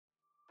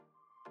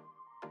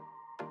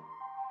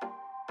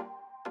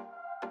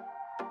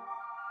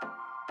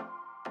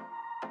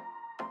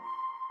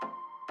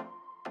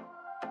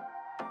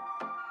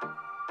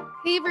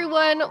Hey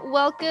everyone,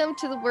 welcome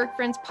to the Work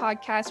Friends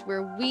podcast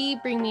where we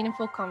bring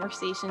meaningful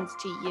conversations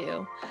to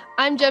you.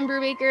 I'm Jen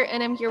Brubaker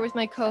and I'm here with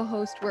my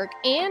co-host, work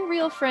and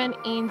real friend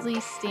Ainsley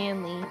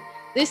Stanley.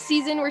 This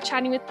season, we're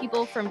chatting with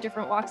people from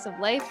different walks of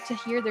life to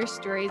hear their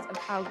stories of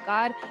how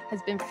God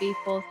has been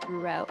faithful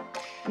throughout.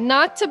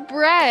 Not to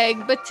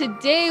brag, but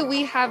today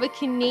we have a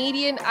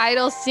Canadian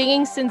Idol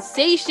singing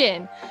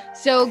sensation.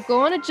 So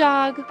go on a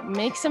jog,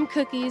 make some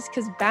cookies,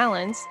 because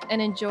balance,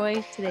 and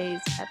enjoy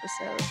today's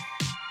episode.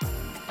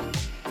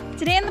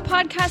 Today on the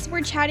podcast,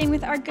 we're chatting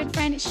with our good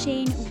friend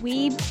Shane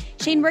Weeb.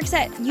 Shane works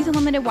at Youth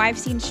Unlimited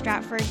YFC in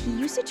Stratford. He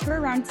used to tour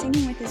around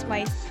singing with his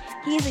wife.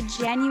 He is a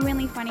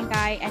genuinely funny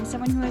guy and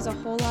someone who has a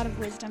whole lot of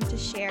wisdom to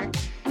share.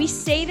 We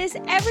say this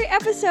every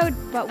episode,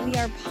 but we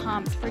are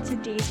pumped for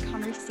today's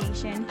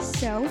conversation.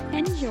 So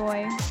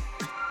enjoy.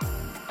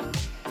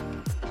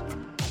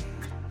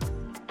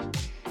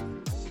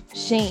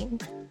 Shane,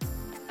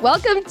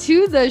 welcome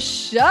to the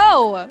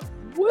show.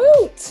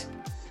 Woot!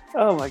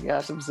 Oh my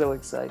gosh, I'm so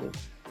excited.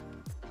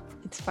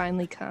 It's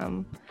finally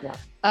come. Yeah.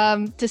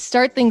 To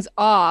start things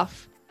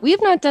off, we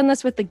have not done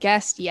this with the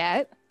guest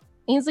yet.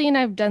 Ainsley and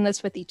I have done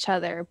this with each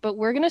other, but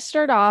we're going to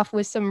start off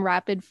with some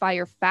rapid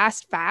fire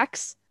fast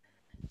facts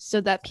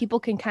so that people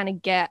can kind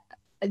of get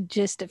a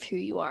gist of who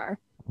you are.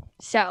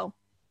 So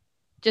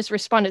just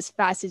respond as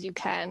fast as you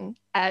can,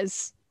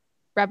 as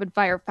rapid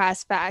fire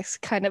fast facts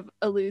kind of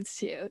alludes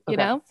to, you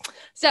know?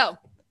 So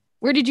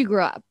where did you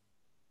grow up?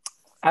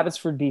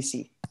 Abbotsford,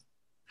 BC.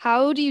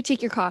 How do you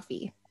take your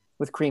coffee?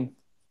 With cream.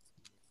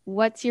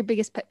 What's your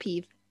biggest pet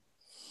peeve?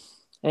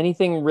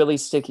 Anything really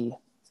sticky.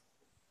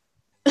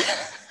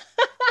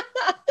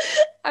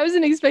 I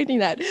wasn't expecting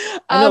that.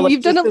 I know,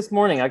 You've done this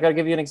morning. I gotta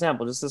give you an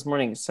example. Just this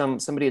morning,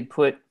 somebody had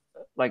put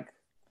like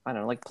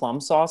plum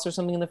sauce or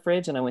something in the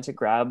fridge, and I went to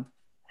grab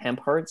hemp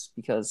hearts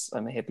because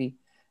I'm a hippie,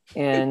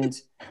 and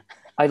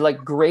I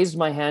grazed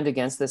my hand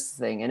against this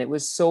thing, and it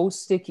was so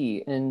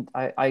sticky, and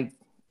I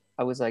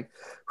was like,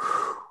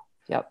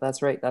 yeah,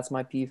 that's right, that's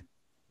my peeve.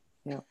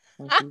 Yeah.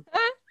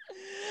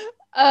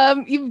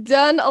 You've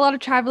done a lot of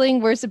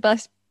traveling. Where's the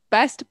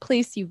best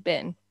place you've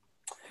been?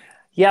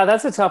 Yeah,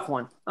 that's a tough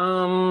one.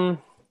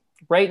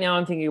 Right now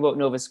I'm thinking about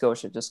Nova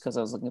Scotia just because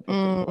I was looking at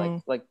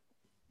pictures like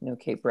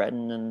Cape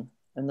Breton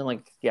and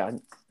then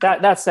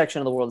that section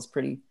of the world is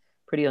pretty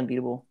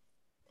unbeatable.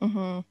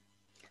 Mm-hmm.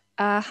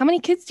 How many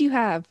kids do you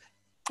have?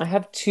 I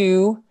have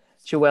 2.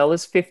 Joelle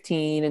is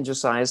 15 and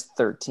Josiah is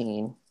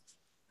 13.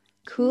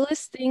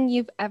 Coolest thing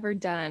you've ever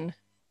done?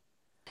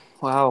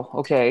 Wow.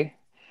 Okay.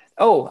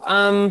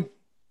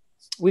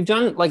 We've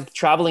done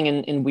traveling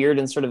in weird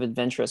and sort of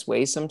adventurous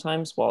ways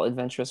sometimes. Well,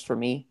 adventurous for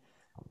me.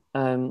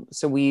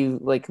 So we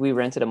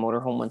rented a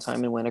motorhome one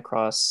time and went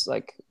across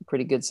a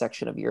pretty good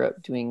section of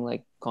Europe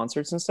doing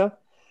concerts and stuff.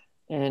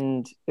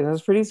 And it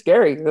was pretty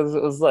scary because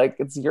it was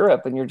it's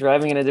Europe and you're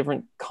driving in a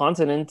different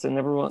continent and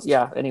everyone.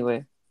 Yeah.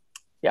 Anyway.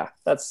 Yeah.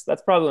 That's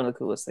probably one of the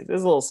coolest things. It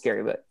was a little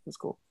scary, but it was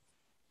cool.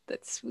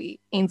 That's sweet.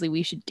 Ainsley,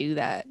 we should do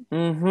that.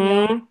 Mm-hmm.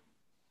 Yeah.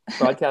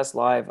 Broadcast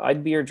live.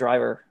 I'd be your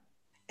driver.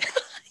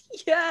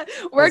 Yeah.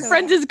 Work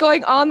Friends is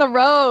going on the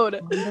road.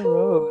 On the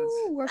roads.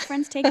 Work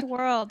Friends take the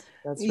world.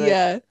 That's right.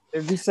 Yeah.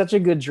 There'd be such a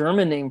good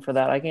German name for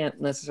that. I can't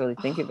necessarily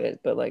think of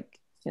it, but There's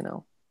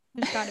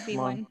got to be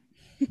one.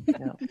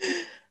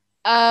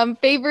 Yeah.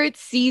 Favorite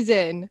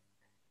season?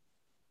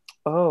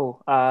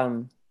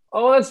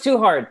 That's too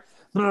hard.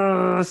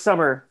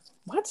 Summer.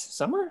 What?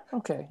 Summer?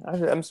 Okay.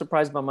 I'm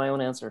surprised by my own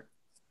answer.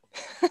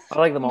 I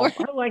like them all.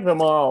 I like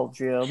them all,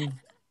 Jim.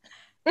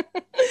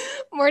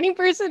 Morning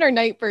person or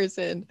night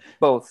person?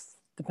 Both.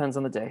 Depends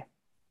on the day.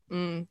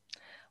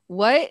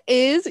 What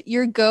is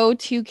your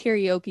go-to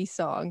karaoke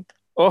song?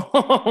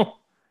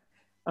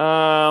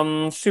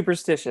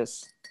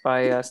 Superstitious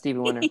by Stevie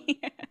Wonder.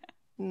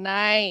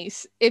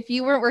 Nice. If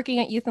you weren't working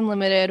at Youth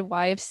Unlimited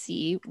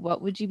YFC,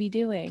 what would you be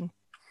doing?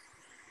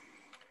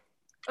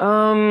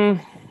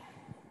 Artisan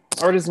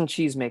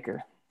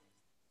cheesemaker.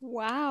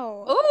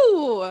 Wow.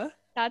 Oh,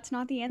 That's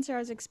not the answer I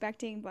was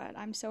expecting, but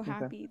I'm so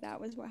happy that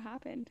was what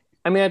happened.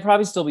 I mean, I'd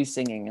probably still be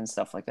singing and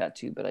stuff like that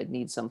too, but I'd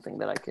need something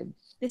that I could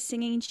The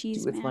singing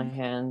cheese do with my man.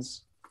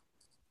 hands.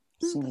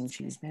 Singing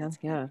cheese man,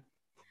 yeah.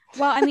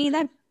 Well, I mean,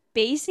 that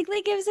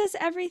basically gives us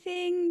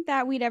everything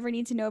that we'd ever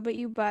need to know about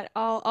you, but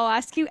I'll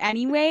ask you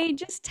anyway.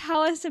 Just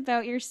tell us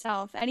about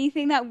yourself.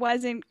 Anything that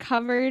wasn't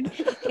covered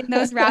in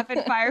those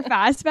rapid fire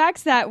fast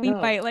facts that we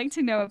might like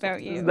to know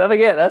about you. Nothing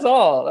yet. That's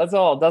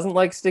all. Doesn't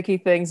like sticky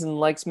things and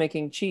likes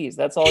making cheese.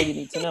 That's all you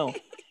need to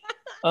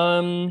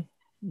know.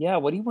 Yeah,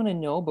 what do you want to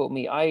know about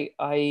me?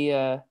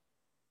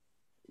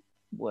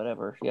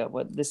 Whatever. Yeah,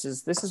 this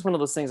is one of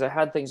those things. I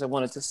had things I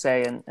wanted to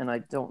say and I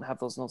don't have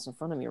those notes in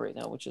front of me right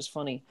now, which is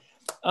funny.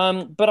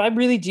 But I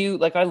really do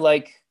I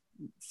like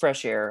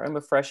fresh air. I'm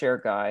a fresh air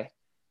guy.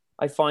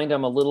 I find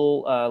I'm a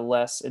little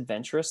less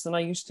adventurous than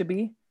I used to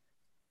be.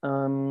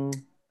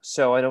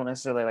 So I don't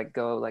necessarily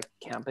go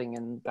camping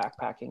and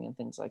backpacking and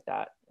things like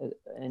that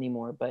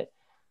anymore, but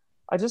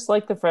I just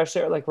like the fresh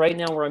air. Like right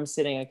now where I'm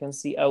sitting, I can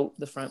see out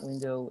the front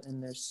window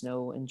and there's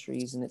snow and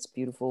trees and it's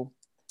beautiful.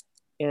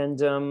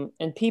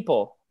 and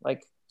people,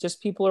 like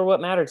just people are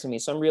what matter to me.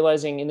 So I'm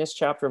realizing in this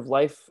chapter of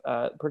life,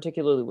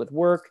 particularly with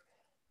work,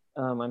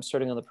 I'm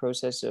starting on the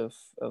process of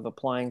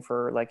applying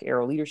for like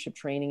Aero leadership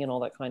training and all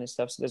that kind of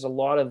stuff. So there's a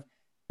lot of,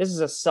 this is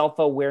a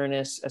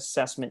self-awareness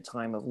assessment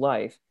time of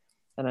life.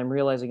 And I'm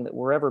realizing that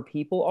wherever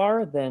people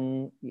are,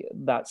 then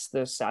that's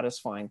the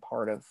satisfying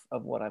part of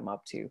what I'm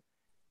up to.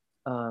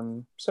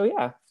 So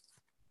yeah,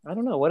 I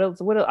don't know what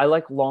else. I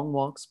like long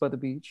walks by the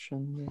beach,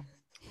 and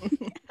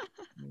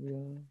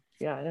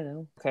yeah, I don't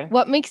know. Okay,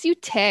 What makes you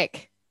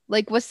tick?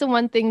 Like, what's the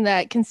one thing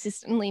that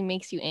consistently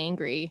makes you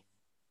angry?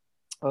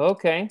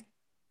 okay.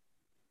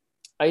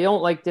 I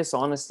don't like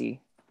dishonesty,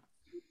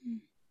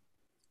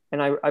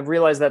 and I've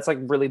realized that's like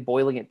really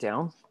boiling it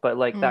down. But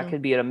like that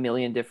could be in a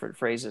million different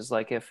phrases.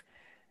 Like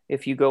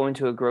if you go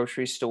into a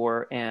grocery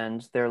store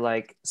and they're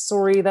like,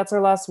 sorry, that's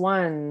our last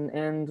one,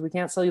 and we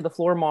can't sell you the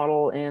floor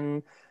model,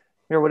 and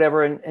or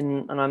whatever,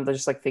 and I'm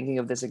just like thinking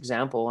of this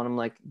example, and I'm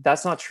like,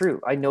 that's not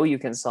true. I know you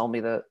can sell me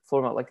the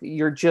floor model. Like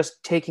you're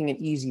just taking an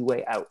easy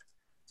way out.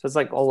 So it's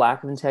like a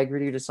lack of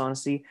integrity or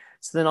dishonesty.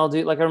 So then I'll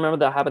do, like, I remember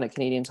that happened at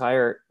Canadian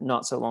Tire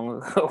not so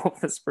long ago.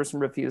 This person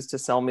refused to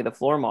sell me the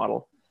floor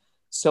model.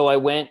 So I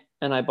went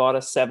and I bought a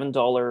 $7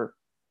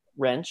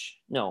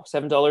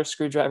 $7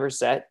 screwdriver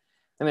set.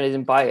 I mean, I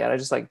didn't buy it. I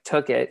just like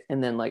took it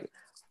and then like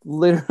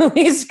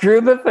literally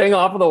screwed the thing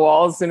off of the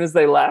wall as soon as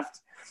they left,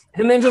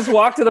 and then just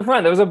walked to the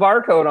front. There was a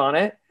barcode on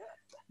it.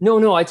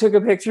 No, I took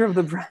a picture of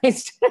the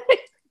price tag.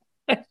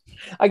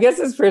 I guess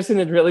this person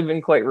had really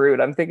been quite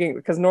rude. I'm thinking,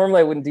 because normally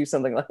I wouldn't do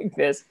something like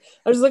this.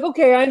 I was like,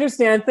 okay, I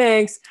understand,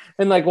 thanks.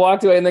 And like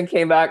walked away and then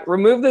came back,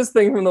 removed this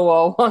thing from the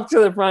wall, walked to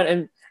the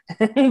front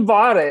and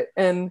bought it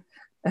and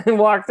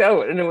walked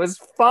out. And it was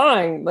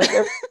fine. Like,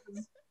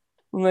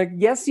 I'm like,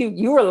 yes,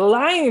 you were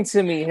lying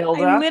to me,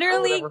 Hilda. I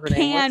literally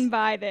can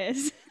buy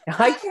this.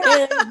 I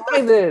can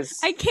buy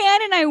this. I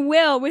can and I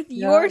will with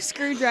your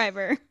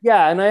screwdriver.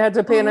 Yeah, and I had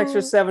to pay an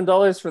extra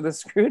 $7 for the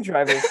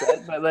screwdriver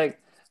set, but like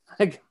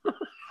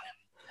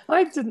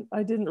I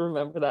didn't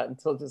remember that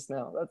until just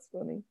now. That's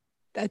funny.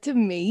 That's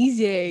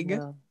amazing.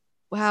 Yeah.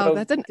 Wow, so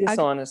that's an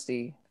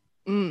dishonesty.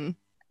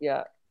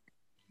 Yeah.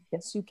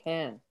 Yes, you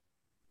can.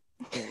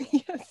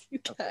 Yes, you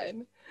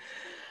can.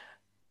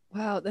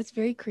 Wow, that's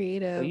very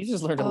creative. So you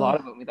just learned a lot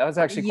about me. That was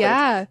actually quite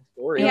a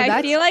story. Yeah, No,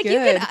 I feel like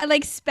good. you could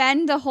like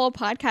spend a whole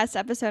podcast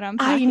episode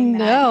unpacking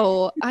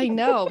that. I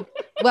know.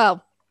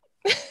 Well,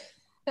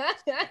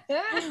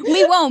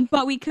 we won't,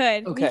 but we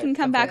could. Okay, we can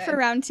come back for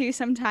round 2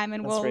 sometime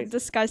and we'll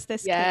discuss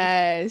this.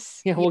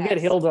 Yes. Yeah, we'll get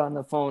Hilda on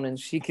the phone and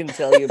she can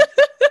tell you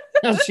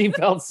how she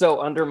felt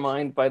so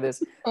undermined by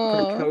this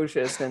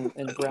precocious and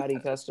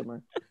bratty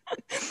customer.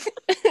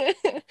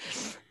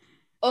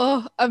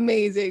 Oh,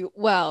 amazing.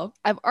 Well,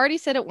 I've already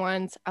said it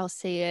once. I'll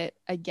say it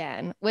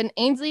again. When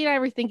Ainsley and I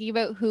were thinking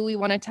about who we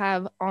wanted to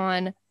have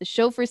on the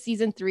show for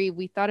season 3,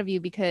 we thought of you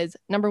because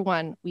number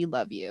 1, we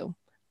love you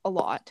a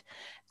lot.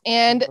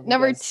 And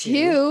number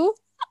 2,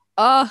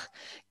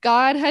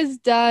 God has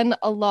done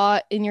a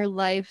lot in your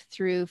life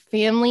through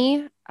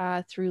family,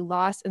 through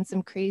loss, and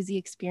some crazy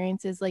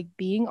experiences like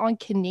being on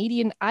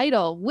Canadian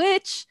Idol,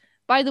 which,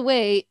 by the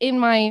way, in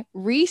my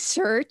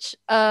research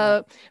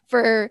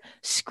for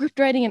script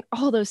writing and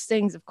all those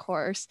things, of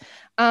course,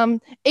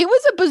 it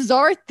was a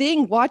bizarre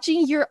thing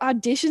watching your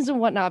auditions and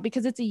whatnot,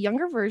 because it's a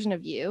younger version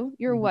of you.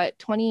 You're what,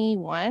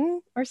 21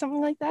 or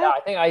something like that? Yeah,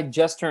 I think I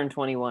just turned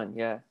 21.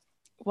 Yeah.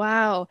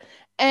 Wow.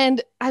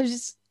 And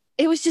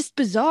it was just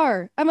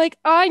bizarre. I'm like,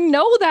 I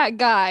know that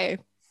guy.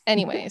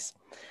 Anyways,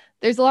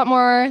 there's a lot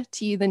more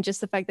to you than just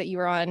the fact that you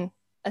were on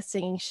a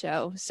singing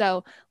show.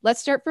 So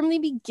let's start from the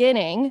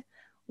beginning.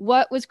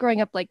 What was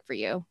growing up like for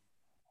you?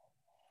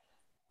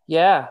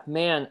 Yeah,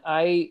 man,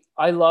 I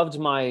loved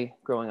my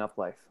growing up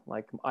life.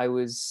 Like I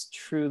was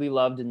truly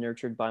loved and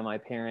nurtured by my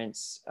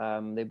parents.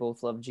 They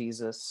both loved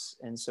Jesus.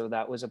 And so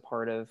that was a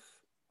part of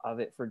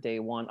it for day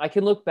one. I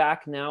can look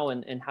back now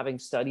and having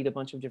studied a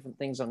bunch of different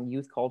things on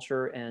youth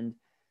culture. And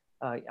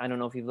I don't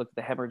know if you've looked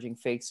at the Hemorrhaging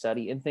Faith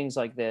study and things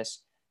like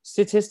this.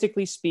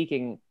 Statistically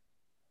speaking,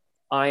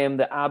 I am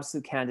the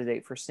absolute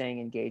candidate for staying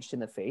engaged in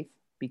the faith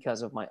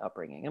because of my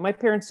upbringing. And my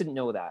parents didn't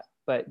know that,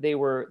 but they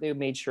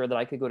made sure that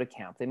I could go to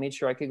camp. They made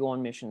sure I could go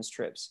on missions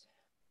trips.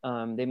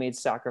 They made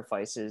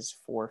sacrifices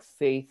for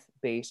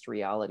faith-based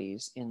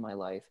realities in my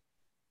life.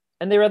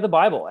 And they read the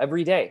Bible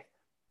every day.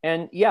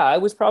 And yeah, I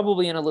was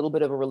probably in a little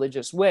bit of a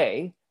religious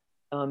way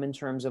in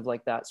terms of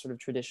like that sort of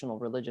traditional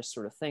religious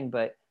sort of thing.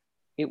 But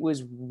it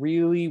was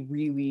really,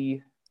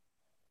 really,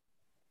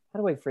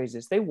 how do I phrase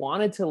this? They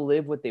wanted to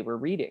live what they were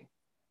reading.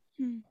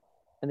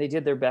 And they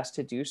did their best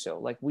to do so.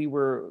 Like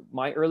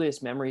my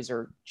earliest memories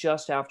are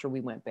just after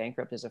we went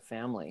bankrupt as a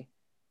family.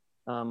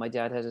 My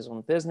dad has his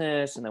own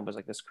business, and there was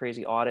like this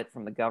crazy audit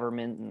from the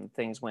government, and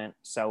things went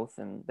south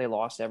and they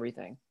lost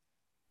everything.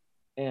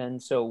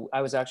 And so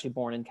I was actually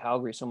born in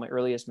Calgary. So my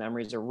earliest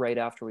memories are right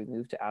after we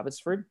moved to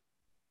Abbotsford,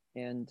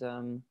 and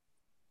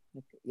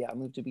I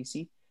moved to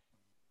BC.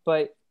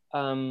 But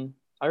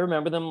I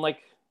remember them like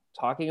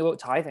talking about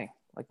tithing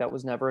Like that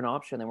was never an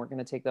option. They weren't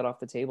going to take that off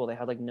the table. They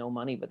had like no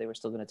money, but they were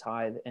still going to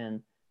tithe.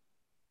 And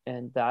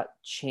that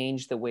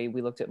changed the way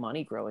we looked at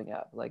money growing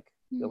up. Like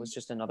it was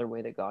just another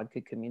way that God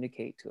could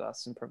communicate to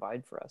us and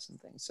provide for us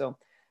and things.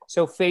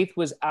 So faith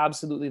was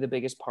absolutely the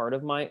biggest part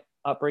of my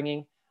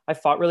upbringing. I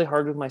fought really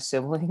hard with my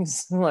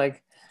siblings.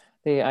 Like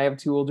I have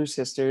 2 older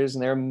sisters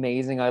and they're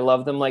amazing. I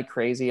love them like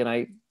crazy.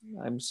 And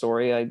I'm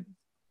sorry I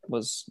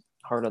was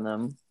hard on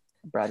them,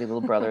 bratty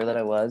little brother that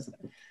I was.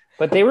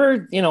 But they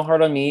were,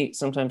 hard on me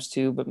sometimes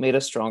too, but made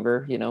us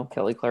stronger.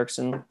 Kelly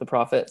Clarkson, the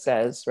prophet,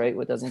 says, right?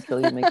 What doesn't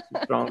kill you makes you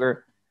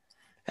stronger.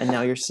 And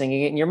now you're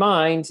singing it in your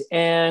mind.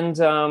 And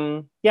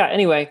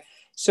anyway,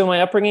 so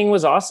my upbringing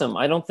was awesome.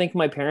 I don't think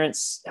my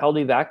parents held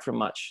me back from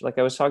much. Like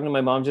I was talking to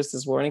my mom just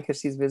this morning because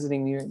she's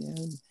visiting me right now.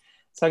 I was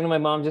talking to my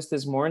mom just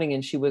this morning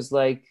and she was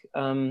like,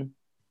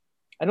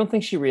 I don't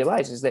think she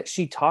realizes that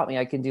she taught me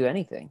I can do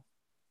anything.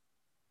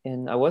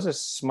 And I was a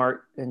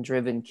smart and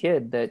driven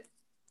kid that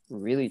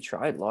really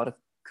tried a lot of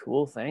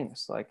cool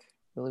things, like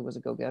really was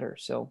a go-getter.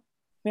 So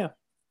yeah,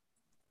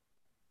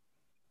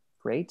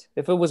 great.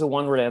 If it was a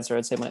one-word answer,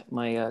 I'd say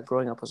my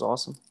growing up was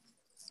awesome.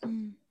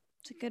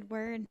 It's a good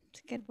word.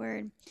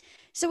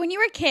 So when you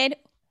were a kid,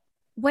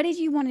 what did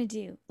you want to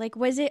do? Like,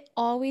 was it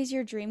always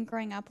your dream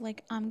growing up?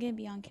 Like, I'm going to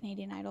be on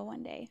Canadian Idol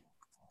one day.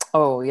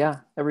 Oh yeah.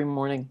 Every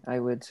morning I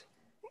would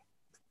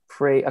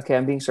pray. Okay.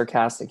 I'm being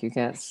sarcastic. You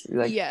can't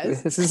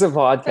yes. This is a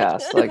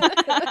podcast.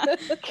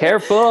 Like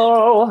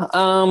careful.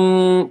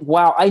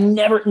 Wow.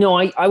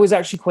 I was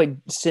actually quite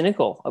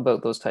cynical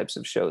about those types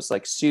of shows,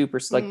 like super,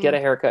 like get a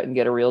haircut and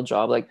get a real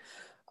job. Like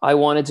I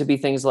wanted to be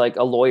things like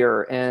a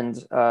lawyer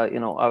and,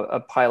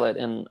 a pilot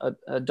and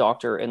a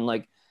doctor and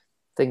like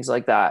things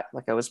like that.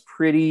 Like I was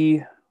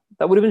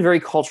that would have been very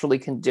culturally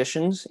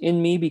conditioned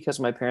in me because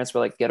my parents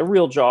were like, get a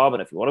real job.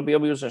 And if you want to be a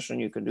musician,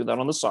 you can do that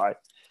on the side.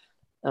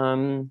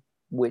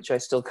 Which I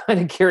still kind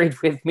of carried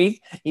with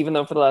me, even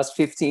though for the last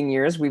 15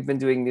 years, we've been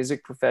doing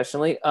music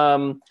professionally.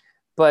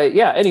 But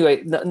yeah,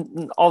 anyway,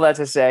 all that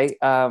to say,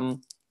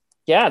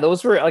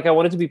 those were like, I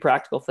wanted to be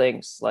practical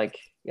things. Like,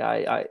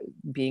 I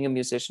being a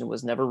musician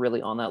was never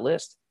really on that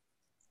list.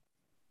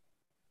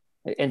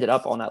 I ended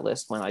up on that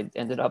list when I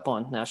ended up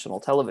on national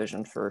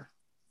television for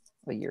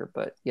a year,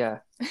 but yeah.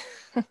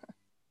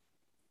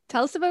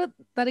 Tell us about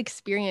that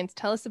experience.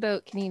 Tell us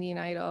about Canadian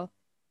Idol.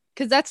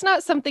 Because that's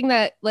not something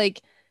that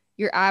like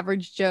your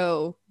average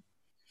Joe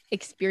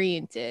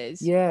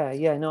experiences.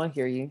 Yeah. No, I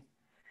hear you.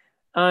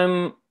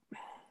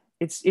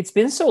 It's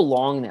been so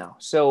long now.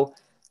 So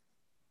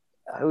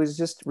I was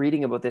just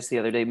reading about this the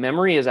other day.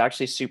 Memory is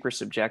actually super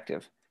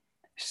subjective.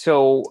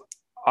 So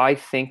I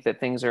think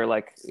that things are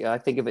like, I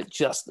think of it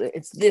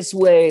it's this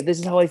way. This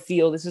is how I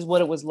feel. This is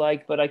what it was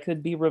like, but I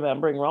could be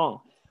remembering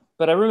wrong.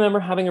 But I remember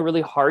having a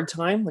really hard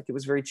time. Like it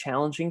was very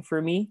challenging for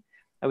me.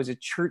 I was a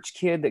church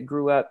kid that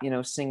grew up,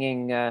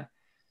 singing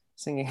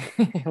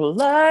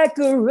like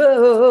a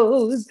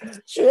rose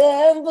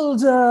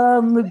trembled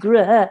on the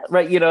grass,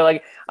 right?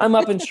 Like I'm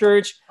up in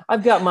church.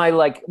 I've got my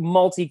like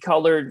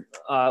multicolored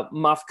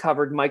muff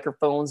covered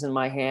microphones in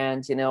my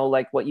hand,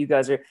 like what you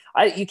guys are.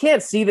 You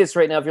can't see this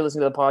right now if you're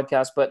listening to the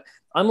podcast, but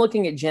I'm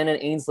looking at Jen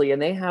and Ainsley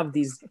and they have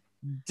these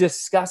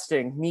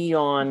disgusting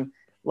neon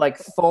like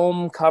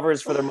foam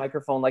covers for their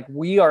microphone. Like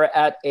we are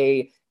at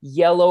a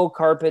yellow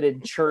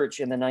carpeted church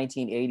in the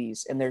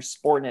 1980s and they're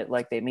sporting it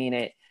like they mean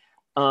it.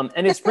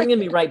 And it's bringing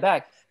me right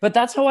back. But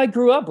that's how I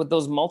grew up, with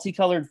those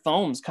multicolored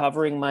foams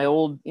covering my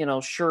old,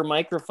 Shure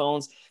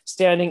microphones,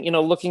 standing,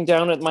 looking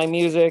down at my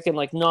music and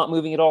like not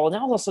moving at all. And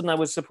now all of a sudden I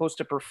was supposed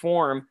to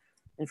perform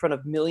in front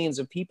of millions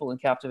of people and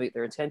captivate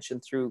their attention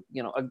through,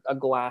 a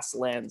glass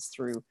lens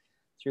through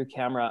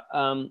camera.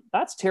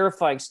 That's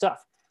terrifying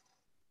stuff.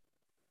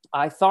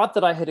 I thought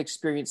that I had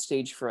experienced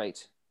stage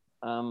fright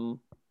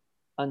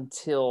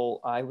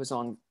until I was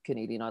on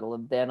Canadian Idol,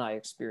 and then I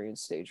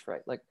experienced stage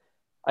fright. Like,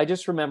 I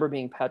just remember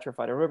being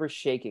petrified. I remember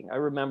shaking. I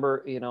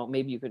remember,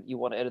 maybe you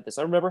want to edit this.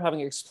 I remember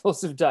having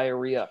explosive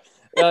diarrhea,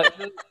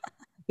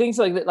 things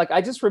like that. Like,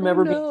 I just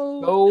remember being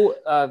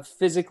so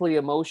physically,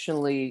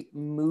 emotionally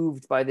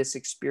moved by this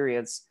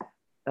experience,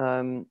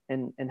 and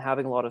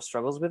having a lot of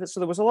struggles with it. So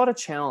there was a lot of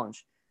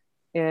challenge.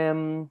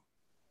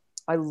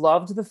 I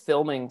loved the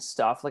filming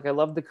stuff. Like I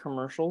loved the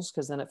commercials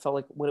because then it felt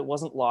like when it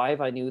wasn't live,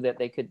 I knew that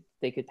they could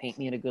paint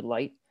me in a good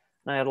light.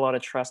 And I had a lot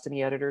of trust in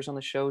the editors on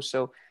the show.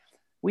 So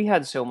we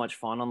had so much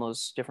fun on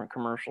those different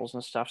commercials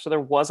and stuff. So there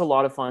was a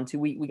lot of fun too.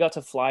 We got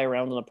to fly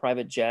around on a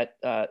private jet.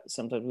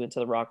 Sometimes we went to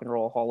the Rock and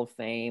Roll Hall of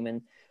Fame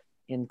and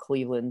in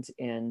Cleveland,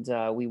 and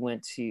we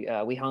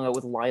hung out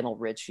with Lionel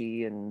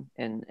Richie and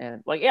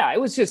like, yeah,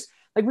 it was just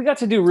like, we got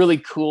to do really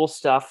cool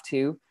stuff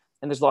too.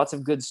 And there's lots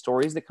of good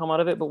stories that come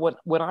out of it. But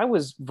when I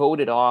was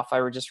voted off,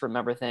 I would just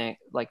remember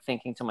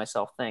thinking to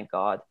myself, thank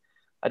God.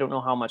 I don't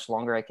know how much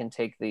longer I can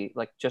take the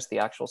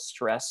actual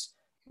stress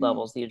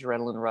levels, the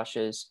adrenaline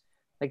rushes.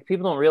 Like,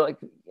 people don't realize,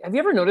 have you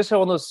ever noticed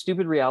how on those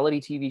stupid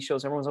reality TV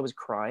shows, everyone's always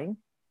crying?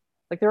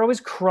 Like, they're always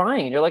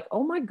crying. You're like,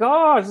 oh my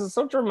gosh, this is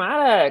so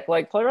dramatic.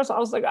 Like, play us. I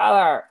was like,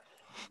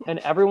 and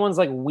everyone's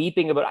like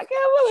weeping about, I can't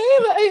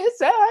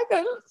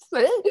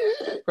believe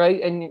it,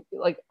 right? And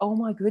you're like, oh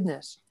my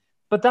goodness.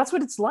 But that's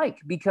what it's like,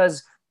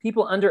 because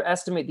people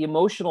underestimate the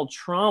emotional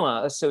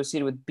trauma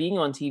associated with being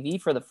on TV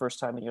for the first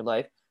time in your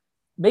life.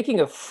 Making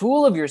a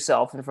fool of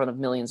yourself in front of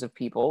millions of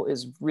people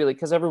is really,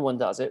 because everyone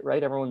does it,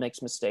 right? Everyone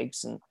makes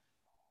mistakes and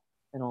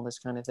all this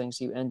kind of thing.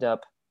 So you end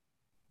up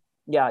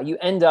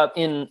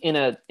in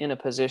a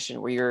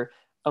position where you're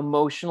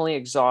emotionally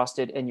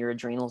exhausted and your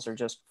adrenals are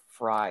just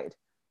fried.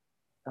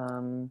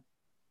 And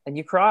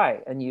you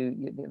cry, and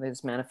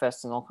this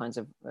manifests in all kinds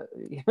of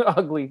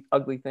ugly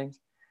things.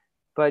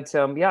 But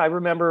I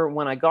remember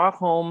when I got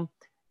home,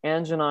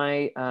 Ange and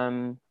I,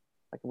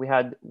 like, we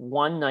had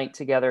one night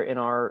together in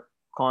our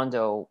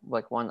condo,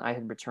 like one I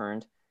had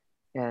returned,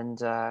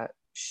 and I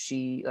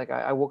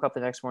woke up the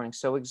next morning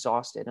so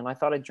exhausted, and I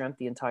thought I dreamt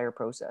the entire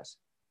process,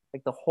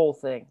 like the whole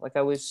thing. Like,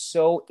 I was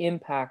so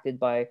impacted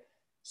by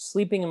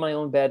sleeping in my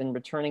own bed and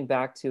returning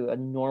back to a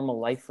normal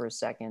life for a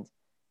second,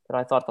 that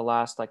I thought the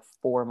last like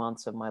 4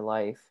 months of my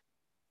life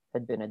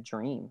had been a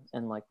dream.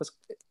 And like,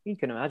 you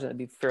can imagine it'd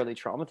be fairly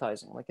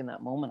traumatizing. Like, in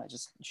that moment,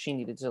 she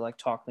needed to like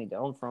talk me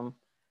down from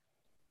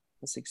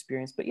this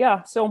experience. But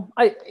yeah, so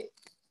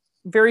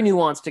very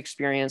nuanced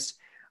experience.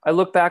 I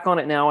look back on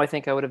it now, I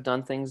think I would have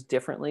done things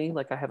differently.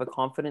 Like, I have a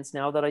confidence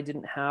now that I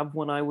didn't have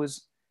when I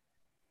was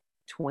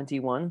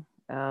 21.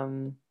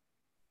 And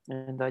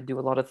I do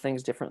a lot of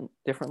things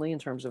differently in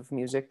terms of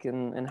music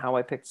and how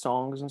I picked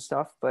songs and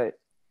stuff. But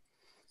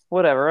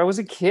whatever, I was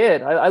a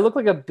kid. I look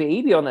like a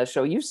baby on that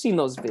show. You've seen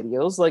those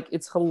videos. Like,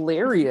 it's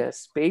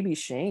hilarious. Baby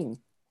Shane.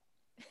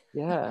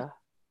 Yeah.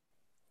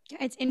 Yeah,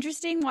 it's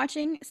interesting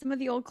watching some of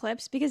the old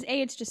clips because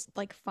it's just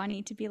like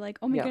funny to be like,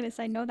 oh my goodness,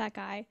 I know that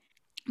guy.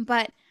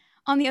 But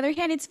on the other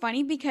hand, it's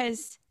funny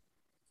because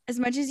as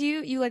much as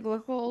you like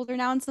look older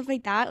now and stuff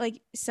like that,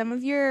 like some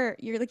of your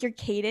like your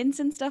cadence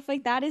and stuff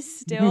like that is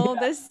still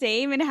the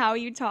same in how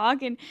you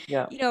talk, and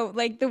you know,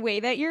 like the way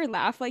that your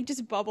laugh like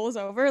just bubbles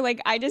over.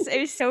 Like, it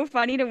was so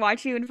funny to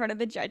watch you in front of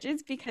the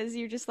judges because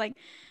you're just like,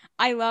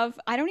 I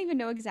don't even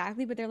know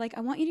exactly, but they're like,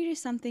 I want you to do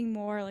something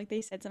more, like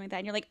they said something like that,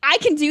 and you're like, I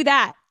can do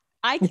that.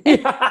 I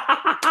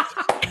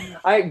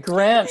can.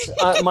 Grant,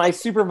 my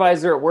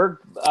supervisor at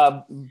work,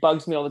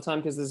 bugs me all the time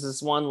because there's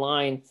this one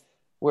line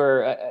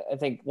where I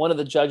think one of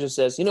the judges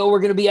says, you know, we're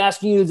going to be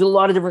asking you to do a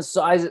lot of different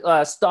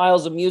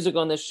styles of music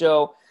on this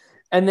show.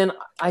 And then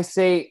I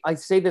say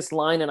this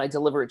line and I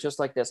deliver it just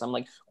like this. I'm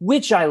like,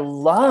 which I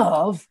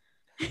love.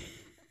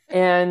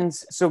 And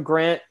so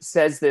Grant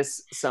says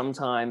this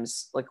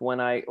sometimes, like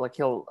when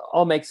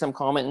I'll make some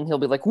comment and he'll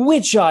be like,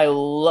 which I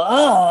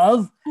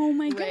love. Oh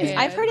my goodness.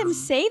 I've heard him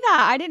say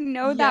that. I didn't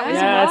know that was why.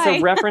 Yeah,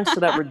 it's a reference to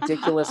that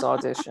ridiculous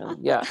audition.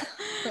 Yeah.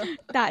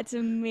 That's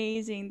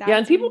amazing.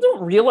 And people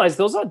don't realize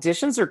those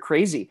auditions are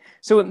crazy.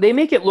 So they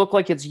make it look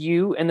like it's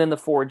you and then the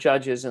 4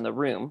 judges in the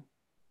room.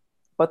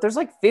 But there's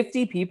like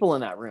 50 people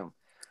in that room.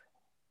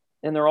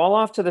 And they're all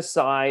off to the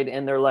side,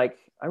 and they're like,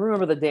 I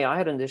remember the day I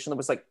had an audition, there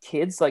was like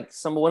kids, like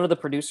one of the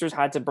producers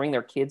had to bring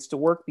their kids to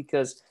work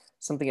because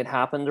something had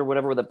happened or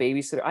whatever with a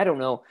babysitter. I don't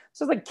know.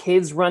 So it's like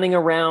kids running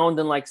around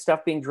and like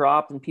stuff being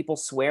dropped and people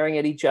swearing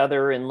at each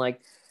other. And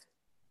like,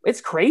 it's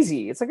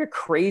crazy. It's like a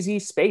crazy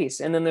space.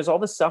 And then there's all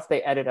this stuff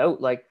they edit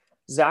out. Like,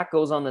 Zach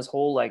goes on this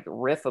whole like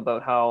riff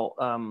about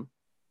how,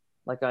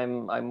 like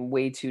I'm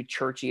way too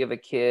churchy of a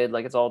kid.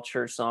 Like, it's all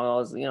church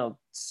songs, you know,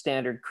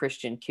 standard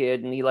Christian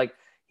kid. And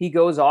he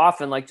goes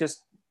off and like,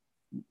 just,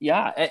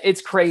 yeah, it's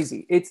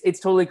crazy.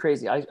 It's totally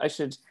crazy.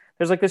 There's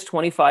like this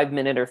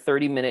 25-minute or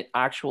 30-minute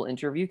actual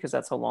interview, because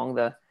that's how long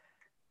the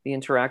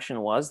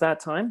interaction was that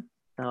time.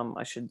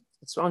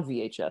 It's on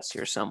VHS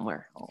here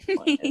somewhere.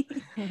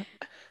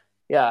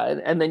 Yeah,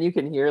 and then you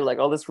can hear like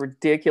all this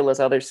ridiculous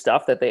other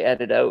stuff that they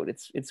edit out.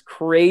 It's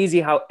crazy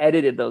how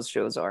edited those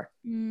shows are.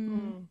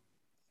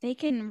 They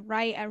can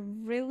write a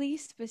really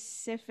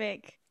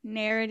specific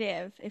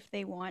narrative if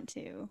they want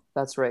to.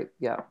 That's right.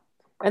 Yeah.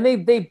 And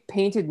they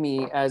painted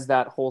me as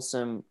that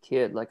wholesome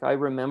kid. Like, I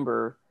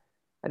remember,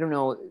 I don't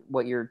know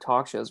what your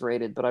talk show's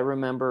rated, but I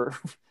remember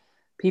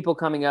people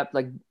coming up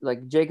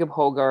like Jacob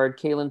Hogard,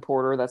 Kaylin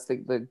Porter, that's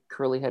the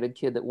curly-headed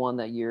kid that won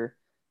that year,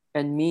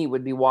 and me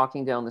would be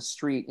walking down the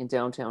street in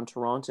downtown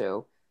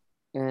Toronto,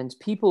 and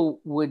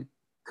people would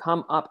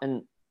come up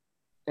and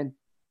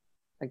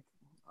like,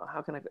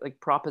 how can I like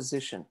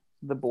proposition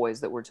the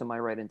boys that were to my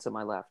right and to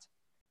my left.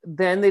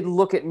 Then they'd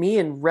look at me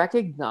and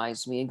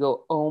recognize me and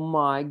go, oh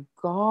my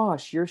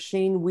gosh, you're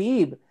Shane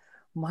Weeb.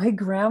 My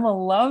grandma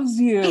loves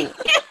you.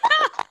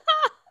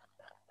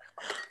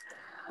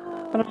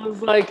 And I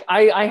was like,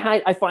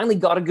 I finally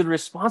got a good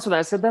response with that.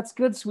 I said, that's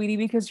good, sweetie,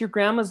 because your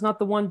grandma's not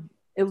the one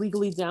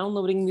illegally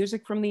downloading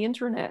music from the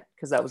internet.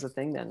 Because that was a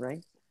thing then,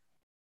 right?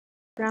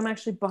 Grandma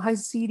actually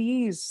buys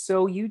CDs.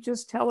 So you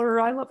just tell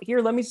her,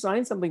 let me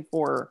sign something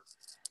for her.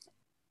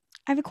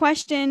 I have a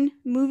question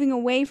moving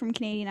away from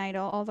Canadian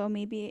Idol, although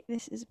maybe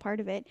this is part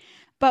of it.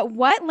 But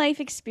what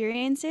life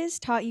experiences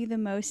taught you the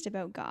most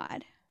about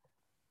God?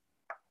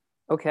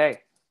 Okay.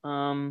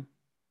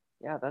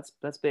 Yeah,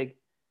 that's big.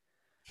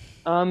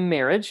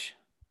 Marriage.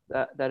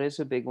 that is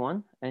a big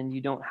one. And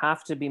you don't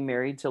have to be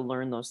married to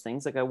learn those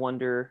things. Like I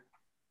wonder,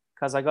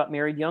 because I got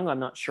married young, I'm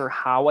not sure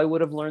how I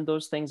would have learned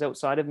those things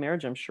outside of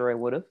marriage. I'm sure I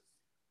would have.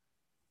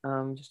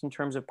 Just in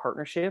terms of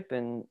partnership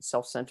and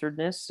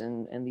self-centeredness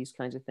and these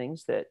kinds of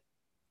things that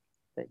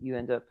you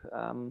end up,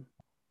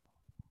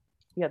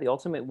 the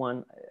ultimate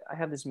one. I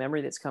have this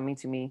memory that's coming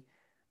to me.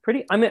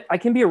 I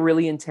can be a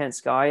really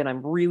intense guy, and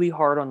I'm really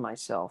hard on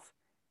myself.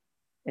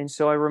 And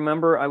so I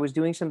remember I was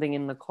doing something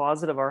in the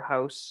closet of our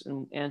house,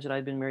 and Ange and I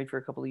had been married for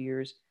a couple of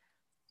years,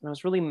 and I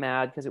was really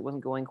mad because it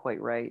wasn't going quite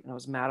right, and I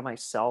was mad at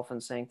myself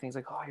and saying things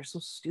like, "Oh, you're so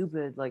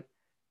stupid," like,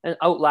 and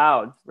out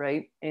loud,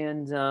 right?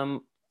 And then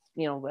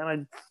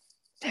I'd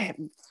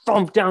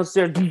thump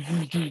downstairs,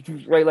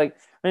 right, like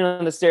running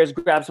on the stairs,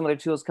 grab some other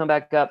tools, come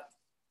back up.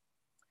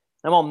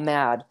 I'm all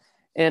mad.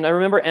 And I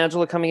remember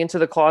Angela coming into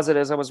the closet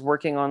as I was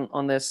working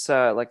on this,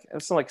 like it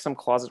was like some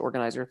closet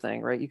organizer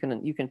thing, right? You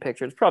can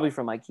picture it. It's probably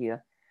from IKEA.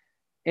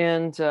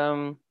 And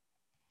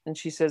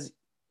she says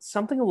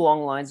something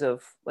along the lines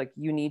of like,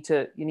 you need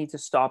to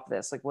stop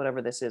this, like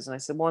whatever this is. And I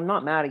said, well, I'm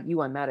not mad at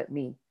you. I'm mad at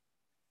me.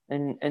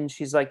 And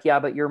she's like, yeah,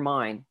 but you're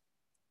mine.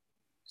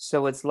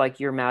 So it's like,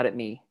 you're mad at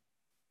me.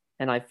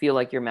 And I feel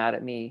like you're mad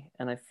at me.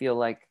 And I feel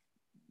like,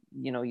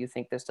 you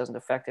think this doesn't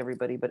affect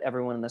everybody, but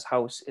everyone in this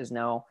house is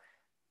now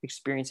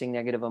experiencing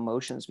negative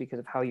emotions because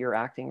of how you're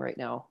acting right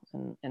now.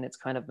 And it's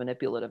kind of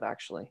manipulative,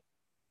 actually.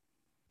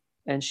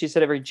 And she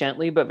said it very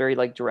gently, but very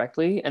like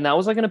directly. And that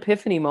was like an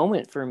epiphany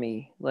moment for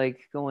me,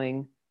 like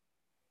going,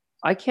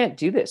 I can't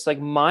do this. Like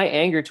my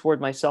anger toward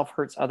myself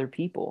hurts other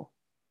people.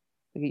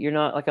 Like, you're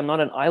not like, I'm not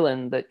an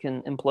island that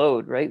can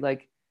implode, right?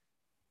 Like,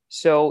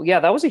 so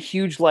yeah, that was a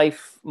huge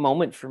life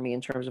moment for me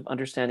in terms of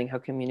understanding how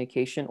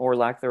communication or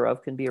lack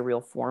thereof can be a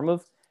real form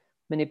of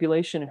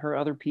manipulation and hurt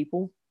other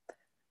people.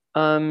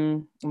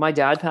 My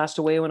dad passed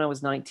away when I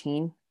was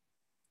 19,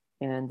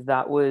 and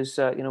that was,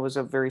 was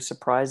a very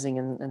surprising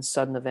and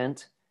sudden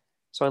event.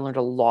 So I learned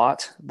a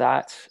lot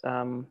that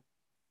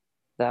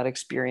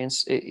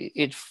experience.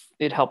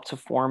 It helped to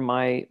form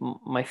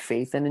my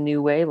faith in a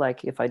new way.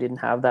 Like if I didn't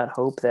have that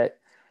hope that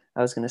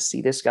I was going to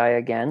see this guy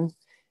again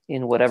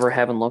in whatever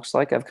heaven looks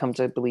like, I've come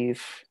to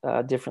believe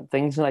different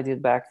things than I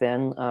did back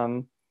then.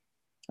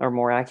 Or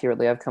more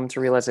accurately, I've come to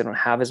realize I don't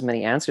have as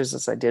many answers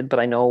as I did, but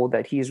I know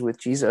that he's with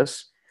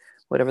Jesus,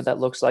 whatever that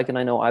looks like. And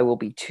I know I will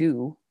be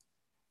too.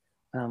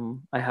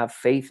 I have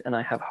faith and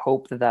I have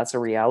hope that that's a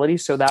reality.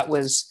 So that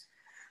was,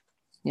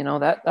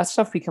 that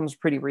stuff becomes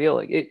pretty real.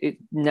 Like it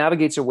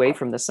navigates away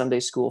from the Sunday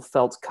school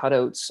felt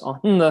cutouts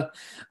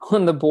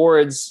on the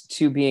boards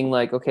to being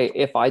like, okay,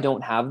 if I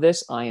don't have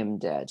this, I am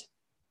dead,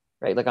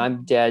 right? Like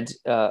I'm dead,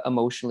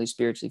 emotionally,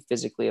 spiritually,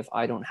 physically. If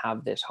I don't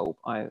have this hope,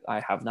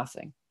 I have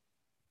nothing.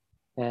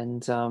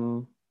 And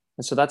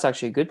so that's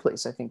actually a good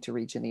place, I think, to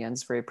reach in the end.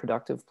 It's a very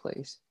productive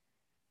place.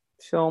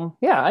 So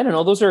yeah, I don't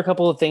know. Those are a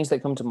couple of things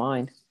that come to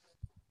mind.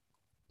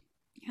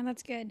 Yeah,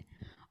 that's good.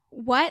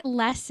 What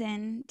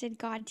lesson did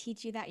God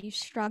teach you that you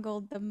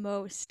struggled the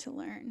most to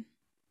learn?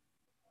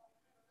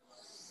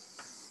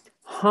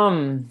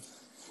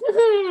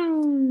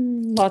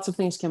 Lots of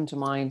things come to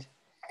mind.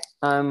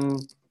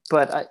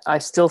 But I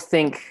still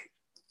think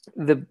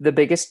the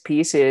biggest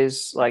piece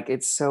is, like,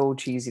 it's so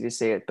cheesy to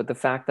say it, but the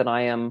fact that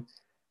I am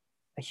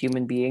a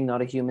human being,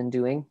 not a human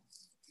doing.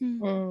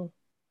 Man,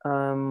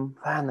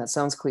 that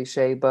sounds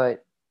cliche,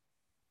 but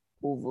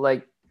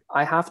like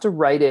I have to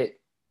write it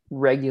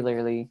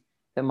regularly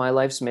that my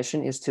life's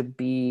mission is to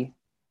be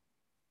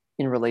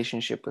in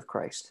relationship with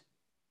Christ.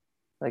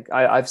 Like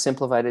I've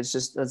simplified it.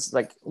 It's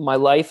like my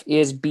life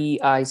is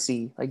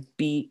BIC, like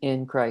be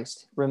in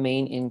Christ,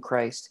 remain in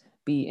Christ,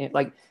 be in,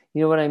 like,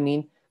 you know what I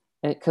mean?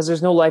 Because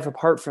there's no life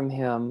apart from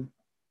him.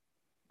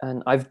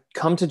 And I've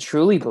come to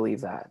truly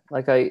believe that.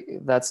 Like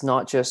that's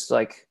not just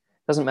like,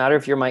 doesn't matter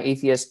if you're my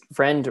atheist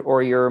friend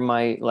or you're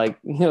my, like,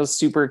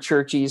 super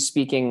churchy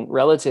speaking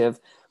relative.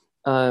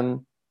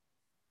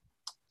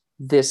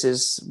 This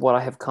is what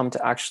I have come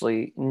to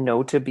actually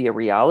know to be a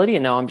reality.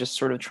 And now I'm just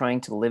sort of trying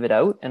to live it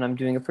out. And I'm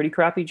doing a pretty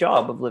crappy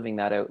job of living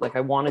that out. Like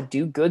I want to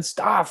do good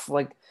stuff.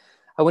 Like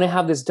I want to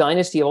have this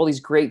dynasty of all these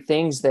great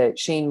things that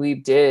Shane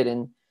Weeb did.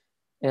 And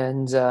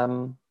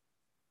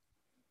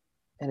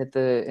at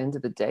the end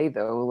of the day,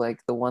 though,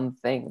 like the one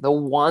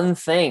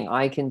thing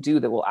I can do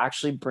that will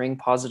actually bring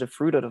positive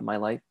fruit out of my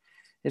life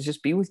is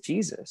just be with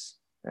Jesus,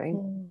 right?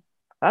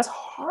 That's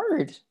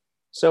hard.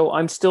 So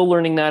I'm still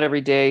learning that every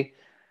day.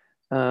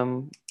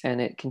 And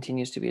it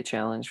continues to be a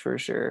challenge for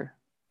sure.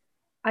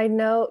 I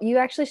know you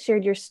actually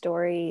shared your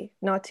story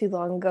not too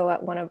long ago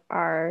at one of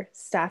our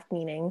staff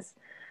meetings.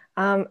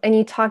 And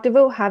you talked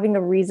about having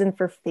a reason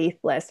for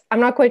faithless. I'm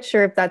not quite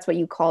sure if that's what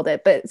you called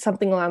it, but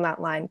something along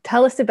that line.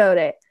 Tell us about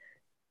it.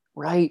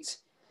 Right.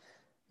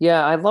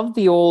 Yeah, I love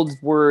the old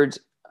word.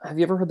 Have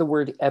you ever heard the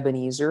word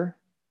Ebenezer?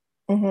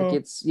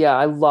 Like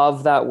I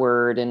love that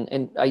word.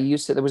 And I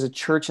used to, there was a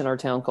church in our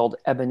town called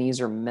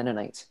Ebenezer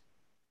Mennonite.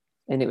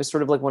 And it was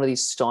sort of like one of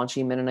these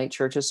staunchy Mennonite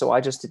churches. So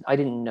I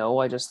didn't know.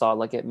 I just thought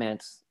like it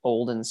meant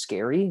old and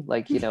scary.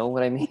 Like, you know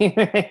what I mean?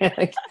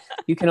 Like,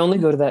 you can only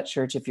go to that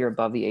church if you're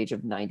above the age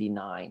of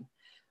 99.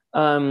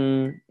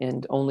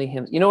 And only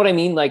him, you know what I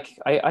mean? Like,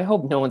 I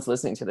hope no one's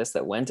listening to this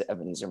that went to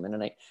Ebenezer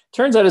Mennonite.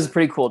 Turns out it's a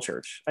pretty cool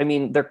church. I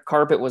mean, their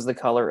carpet was the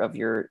color of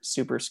your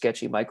super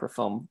sketchy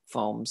microfoam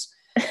foams,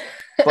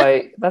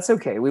 but that's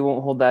okay. We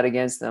won't hold that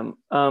against them.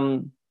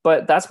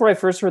 But that's where I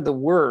first heard the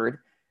word.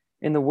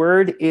 And the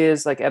word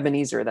is like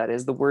Ebenezer. That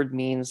is, the word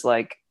means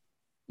like,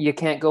 you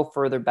can't go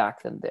further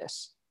back than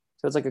this.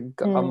 So it's like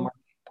a marking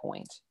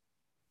point.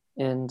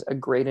 And a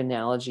great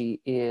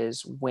analogy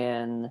is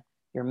when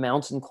you're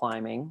mountain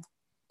climbing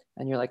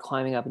and you're like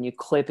climbing up and you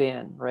clip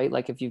in, right?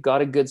 Like if you've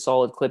got a good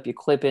solid clip, you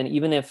clip in,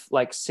 even if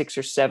like 6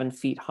 or 7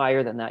 feet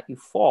higher than that you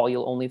fall,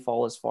 you'll only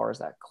fall as far as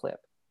that clip.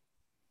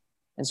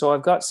 And so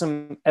I've got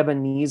some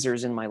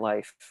Ebenezers in my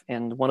life.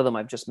 And one of them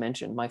I've just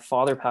mentioned, my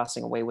father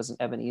passing away was an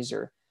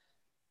Ebenezer.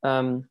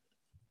 And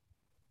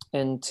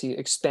to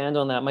expand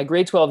on that, my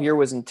grade 12 year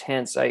was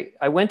intense.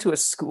 I went to a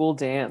school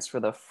dance for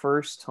the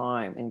first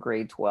time in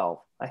grade 12.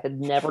 I had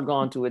never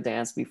gone to a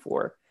dance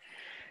before.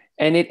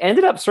 And it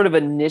ended up sort of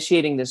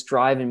initiating this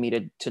drive in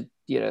me to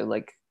you know,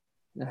 like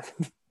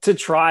to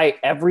try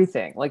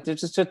everything, like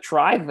to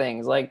try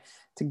things, like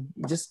to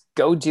just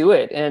go do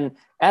it. And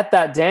at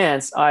that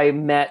dance, I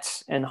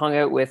met and hung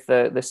out with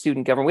the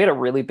student government. We had a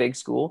really big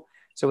school.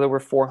 So there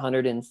were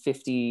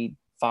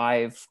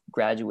 455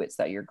 graduates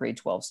that year, grade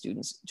 12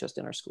 students just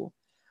in our school.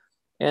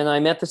 And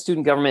I met the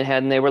student government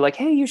head and they were like,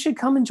 hey, you should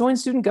come and join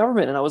student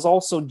government. And I was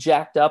also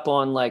jacked up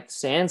on like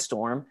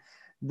Sandstorm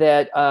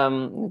that,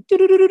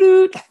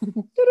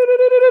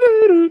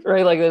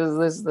 right? Like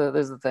this is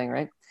the thing,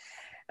 right?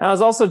 And I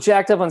was also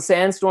jacked up on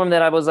Sandstorm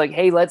that I was like,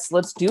 hey, let's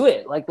do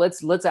it. Like,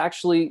 let's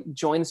actually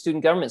join the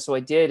student government. So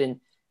I did. And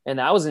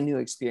that was a new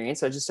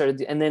experience. I just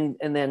started, and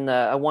then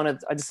I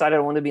decided I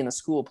wanted to be in a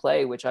school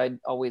play, which I'd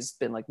always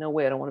been like, no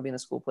way, I don't want to be in a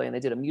school play. And they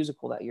did a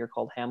musical that year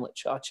called Hamlet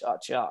Cha Cha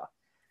Cha.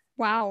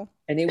 Wow.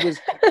 And it was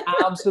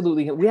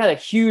absolutely, we had a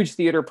huge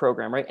theater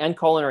program, right? And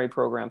culinary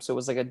program. So it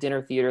was like a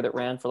dinner theater that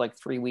ran for like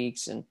 3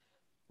 weeks. And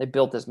they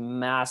built this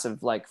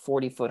massive, like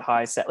 40-foot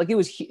high set. Like it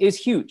was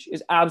huge. It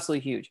was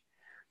absolutely huge.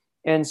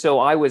 And so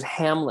I was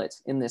Hamlet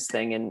in this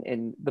thing.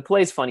 And the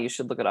play's funny. You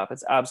should look it up.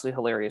 It's absolutely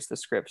hilarious. The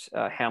script,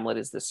 Hamlet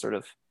is this sort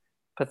of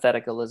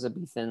pathetic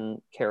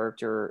Elizabethan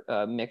character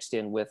mixed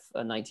in with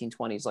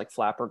 1920s, like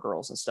flapper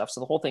girls and stuff.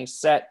 So the whole thing's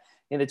set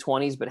in the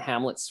 20s, but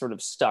Hamlet's sort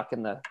of stuck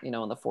in the, you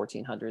know, in the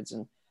 1400s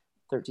and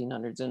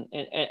 1300s. And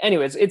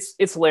anyways,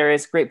 it's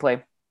hilarious. Great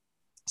play.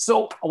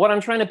 So what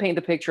I'm trying to paint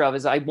the picture of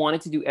is I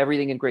wanted to do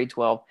everything in grade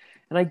 12.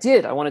 And I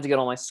did. I wanted to get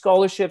all my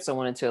scholarships. I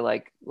wanted to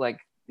like,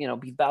 you know,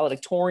 be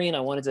valedictorian.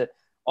 I wanted to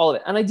all of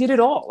it. And I did it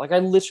all. Like I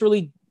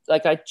literally,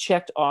 like I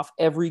checked off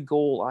every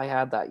goal I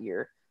had that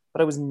year,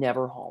 but I was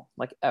never home,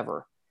 like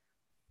ever.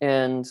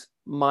 And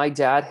my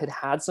dad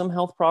had some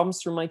health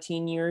problems through my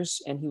teen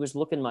years and he was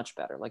looking much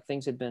better. Like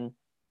things had been,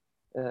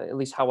 at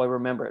least how I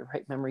remember it,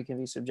 right? Memory can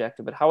be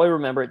subjective, but how I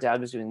remember it, dad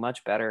was doing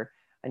much better.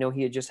 I know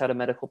he had just had a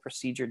medical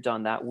procedure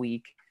done that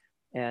week.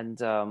 And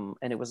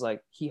it was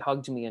like, he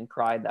hugged me and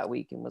cried that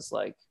week and was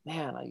like,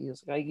 man, I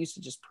used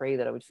to just pray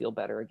that I would feel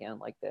better again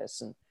like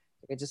this. And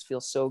I just feel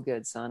so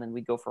good, son. And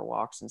we'd go for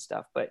walks and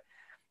stuff. But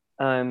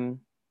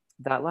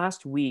that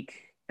last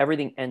week,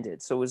 everything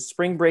ended. So it was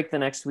spring break the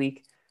next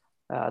week.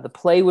 The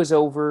play was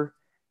over.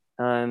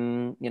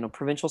 You know,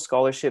 provincial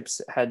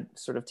scholarships had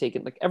sort of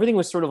taken, like everything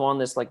was sort of on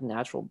this like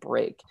natural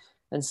break.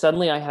 And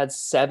suddenly I had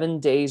 7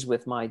 days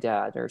with my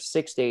dad, or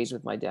 6 days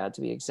with my dad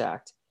to be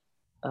exact,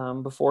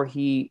 before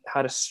he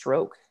had a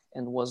stroke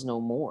and was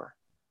no more.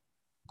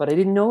 But I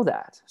didn't know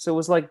that. So it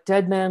was like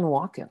dead man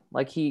walking.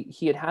 Like he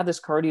had this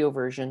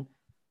cardioversion.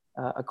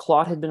 A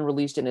clot had been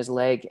released in his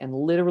leg. And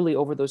literally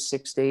over those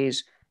 6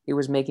 days, it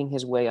was making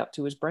his way up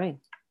to his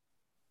brain.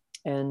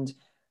 And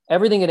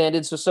everything had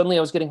ended. So suddenly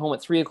I was getting home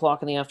at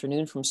 3:00 in the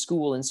afternoon from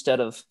school instead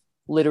of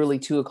literally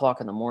 2:00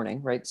 in the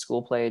morning, right?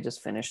 School play had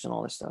just finished and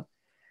all this stuff.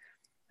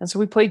 And so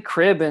we played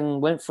crib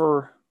and went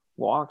for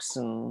walks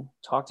and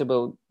talked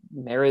about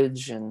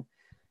marriage and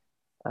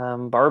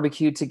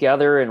barbecued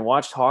together and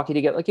watched hockey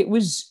together. Like it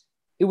was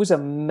a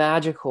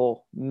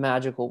magical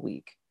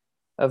week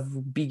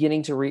of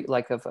beginning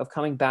to of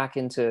coming back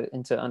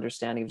into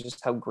understanding of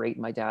just how great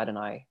my dad and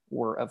I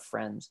were of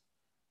friends.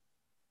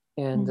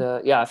 And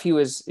yeah, if he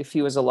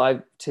was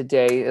alive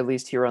today, at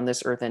least here on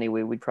this earth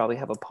anyway, we'd probably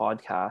have a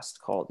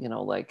podcast called, you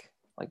know, like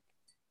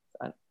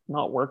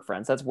not Work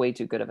Friends. That's way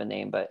too good of a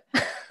name, but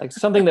like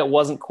something that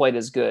wasn't quite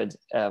as good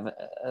of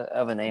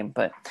a name.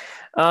 But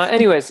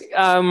anyways,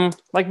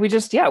 like we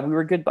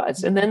were good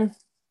buds. And then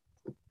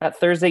that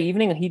Thursday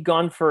evening, he'd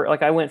gone for,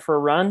 like, I went for a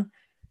run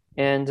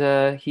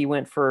and he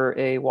went for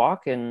a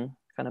walk and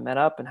kind of met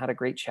up and had a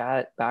great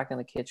chat back in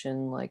the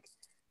kitchen. Like,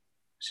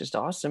 it's just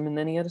awesome. And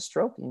then he had a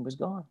stroke and he was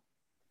gone.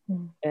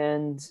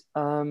 And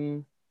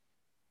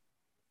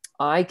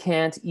I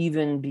can't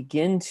even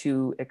begin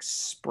to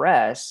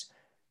express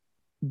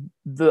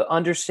the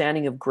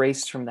understanding of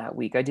grace from that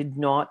week. I did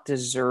not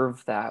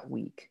deserve that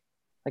week.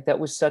 Like, that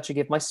was such a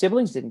gift. My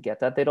siblings didn't get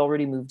that. They'd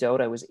already moved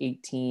out. I was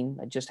 18.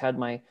 I just had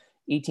my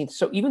 18th.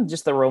 So even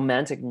just the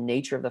romantic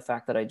nature of the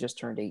fact that I just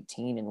turned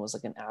 18 and was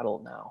like an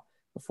adult now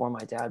before my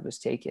dad was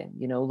taken,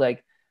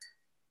 like,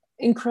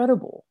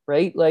 incredible,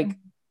 right? Like,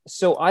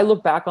 so I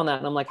look back on that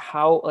and I'm like,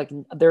 how, like,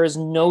 there is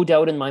no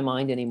doubt in my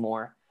mind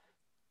anymore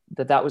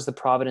that was the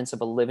providence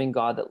of a living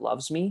God that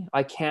loves me.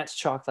 I can't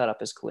chalk that up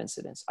as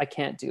coincidence. I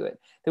can't do it.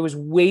 There was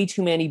way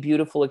too many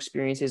beautiful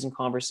experiences and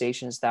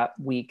conversations that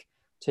week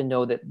to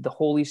know that the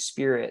Holy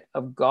Spirit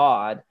of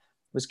God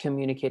was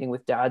communicating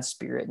with Dad's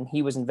spirit, and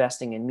he was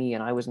investing in me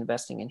and I was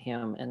investing in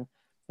him. And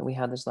we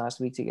had this last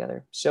week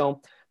together.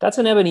 So that's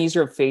an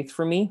Ebenezer of faith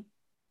for me.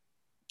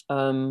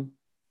 So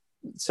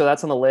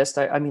that's on the list.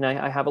 I mean,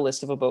 I have a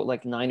list of about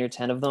like 9 or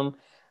 10 of them.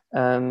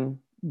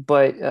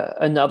 But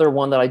another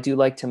one that I do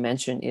like to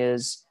mention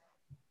is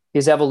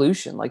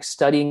evolution, like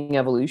studying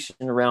evolution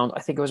around,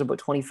 I think it was about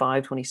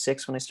 25,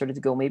 26 when I started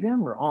to go, maybe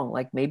I'm wrong.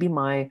 Like, maybe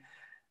my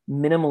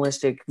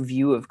minimalistic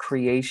view of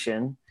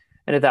creation.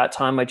 And at that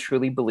time, I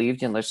truly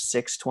believed in there's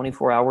 6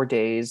 24-hour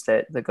days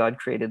that God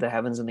created the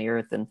heavens and the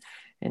earth, and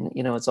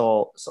it's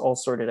all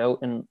sorted out.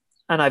 And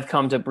I've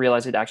come to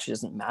realize it actually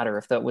doesn't matter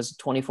if that was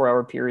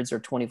 24-hour periods or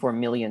 24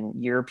 million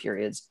year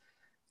periods.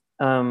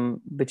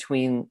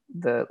 Between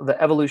the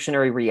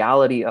evolutionary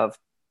reality of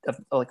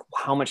like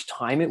how much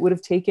time it would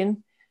have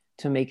taken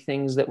to make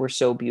things that were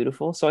so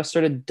beautiful. So I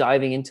started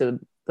diving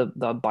into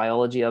the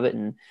biology of it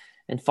and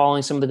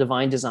following some of the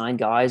divine design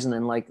guys, and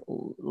then like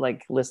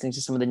listening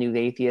to some of the new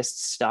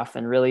atheist stuff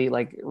and really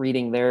like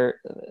reading their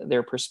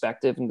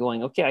perspective and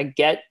going, okay, I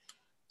get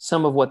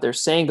some of what they're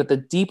saying, but the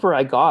deeper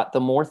I got, the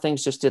more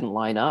things just didn't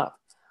line up.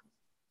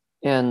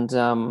 And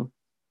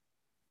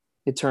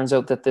it turns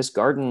out that this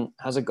garden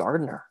has a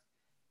gardener.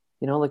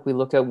 Like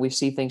we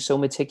see things so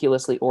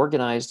meticulously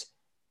organized.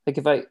 Like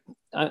if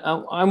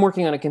I'm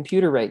working on a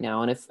computer right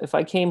now, and if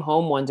I came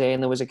home one day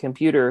and there was a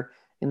computer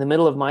in the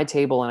middle of my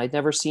table and I'd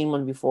never seen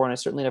one before, and I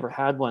certainly never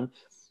had one,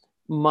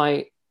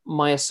 my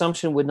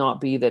assumption would not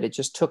be that it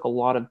just took a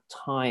lot of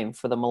time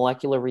for the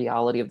molecular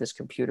reality of this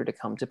computer to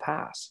come to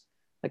pass.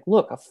 Like,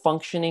 look, a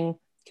functioning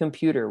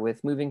computer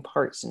with moving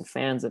parts and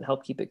fans that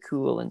help keep it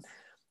cool and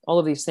all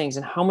of these things.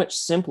 And how much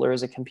simpler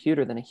is a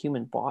computer than a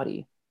human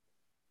body?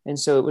 And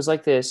so it was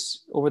like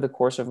this over the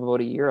course of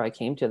about a year, I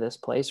came to this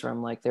place where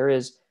I'm like,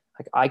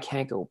 I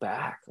can't go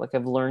back. Like,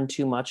 I've learned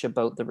too much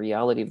about the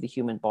reality of the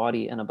human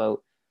body and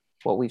about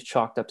what we've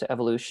chalked up to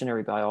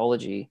evolutionary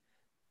biology,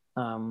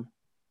 and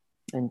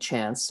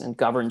chance and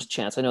governed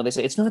chance. I know they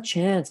say it's not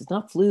chance, it's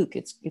not fluke,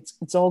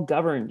 it's all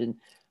governed. And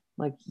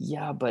I'm like,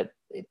 yeah, but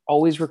it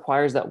always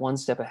requires that one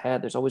step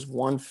ahead. There's always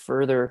one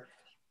further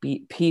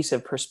piece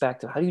of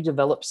perspective. How do you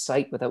develop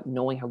sight without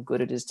knowing how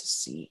good it is to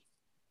see?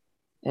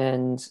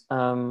 And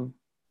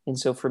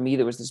so for me,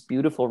 there was this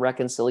beautiful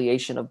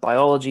reconciliation of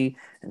biology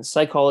and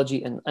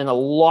psychology and a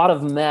lot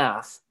of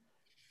math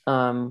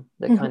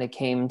that kind of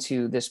came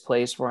to this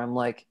place where I'm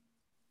like,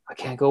 I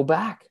can't go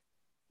back.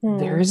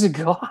 There is a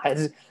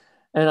God.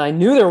 And I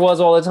knew there was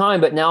all the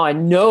time, but now I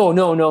know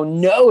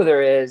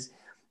there is.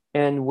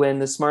 And when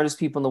the smartest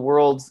people in the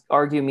world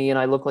argue me and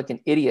I look like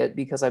an idiot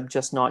because I'm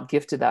just not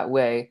gifted that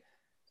way,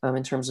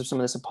 in terms of some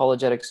of this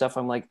apologetic stuff,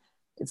 I'm like,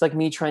 it's like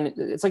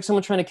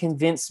someone trying to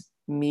convince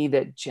me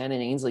that Jen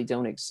and Ainsley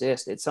don't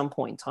exist. At some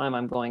point in time,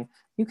 I'm going,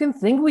 you can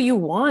think what you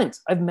want.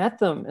 I've met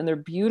them and they're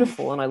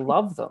beautiful and I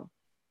love them.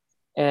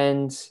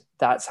 And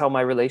that's how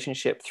my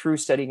relationship, through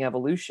studying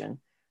evolution,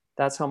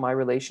 that's how my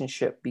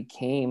relationship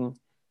became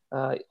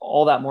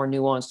all that more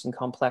nuanced and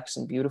complex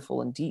and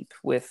beautiful and deep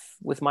with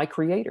my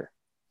creator.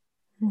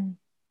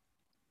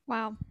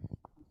 Wow.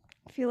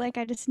 I feel like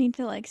I just need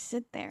to like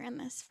sit there in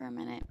this for a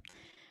minute.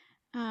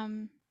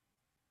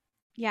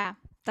 Yeah,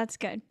 that's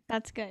good.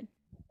 That's good.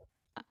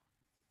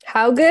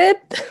 How good?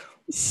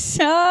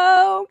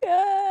 So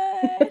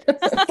good.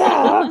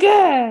 So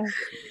good.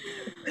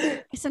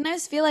 I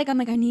sometimes feel like I'm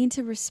like, I need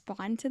to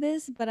respond to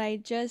this, but I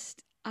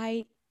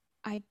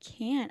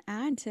can't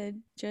add to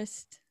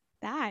just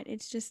that.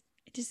 It just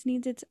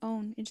needs its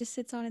own. It just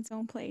sits on its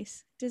own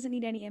place. It doesn't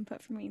need any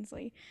input from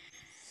Ainsley.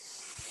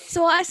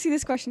 So I'll ask you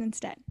this question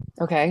instead.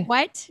 Okay.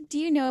 What do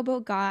you know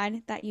about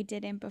God that you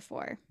didn't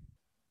before?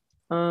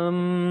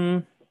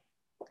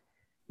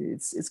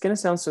 It's going to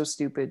sound so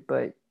stupid,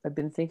 but I've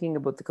been thinking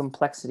about the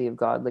complexity of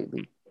God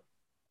lately.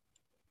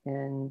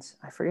 And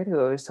I forget who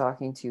I was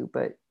talking to,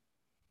 but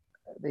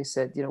they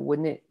said,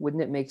 wouldn't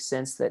it make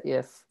sense that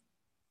if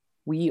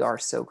we are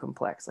so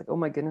complex, like, oh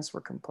my goodness,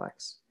 we're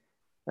complex.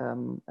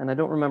 And I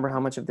don't remember how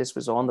much of this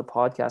was on the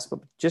podcast, but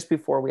just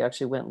before we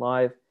actually went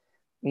live,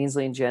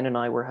 Ainsley and Jen and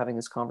I were having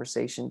this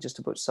conversation just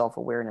about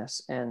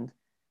self-awareness and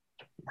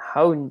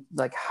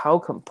how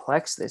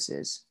complex this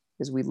is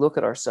as we look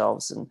at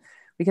ourselves, and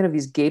we can have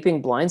these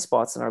gaping blind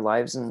spots in our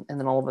lives. And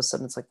then all of a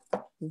sudden it's like,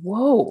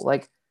 whoa,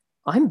 like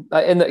and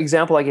the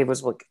example I gave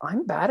was like,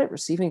 I'm bad at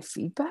receiving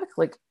feedback.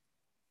 Like,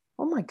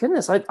 oh my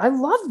goodness, I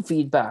love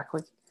feedback.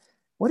 Like,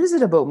 what is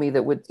it about me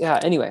that would, yeah,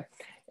 anyway.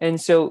 And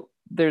so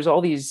there's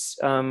all these,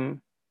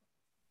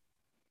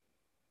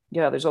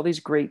 there's all these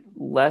great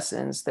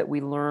lessons that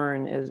we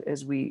learn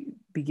as we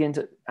begin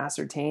to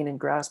ascertain and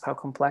grasp how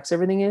complex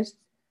everything is.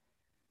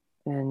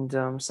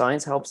 And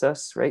science helps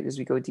us, right, as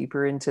we go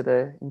deeper into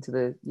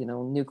the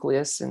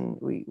nucleus, and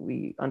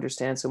we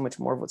understand so much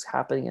more of what's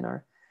happening in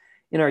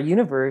our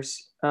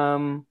universe.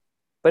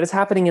 But it's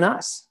happening in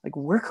us. Like,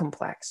 we're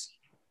complex.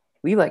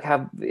 We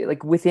have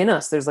within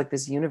us, there's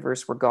this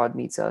universe where God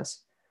meets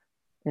us.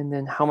 And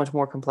then how much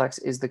more complex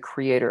is the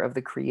creator of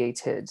the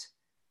created?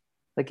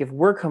 If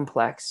we're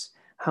complex,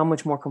 how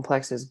much more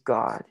complex is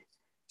God?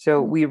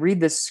 So we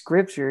read the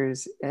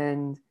scriptures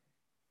and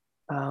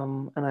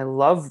I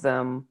love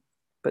them,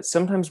 but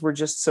sometimes we're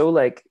just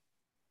so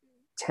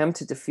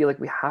tempted to feel like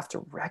we have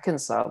to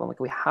reconcile them.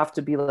 We have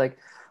to be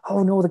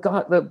oh no,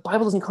 the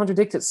Bible doesn't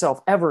contradict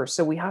itself ever.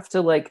 So we have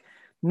to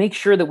make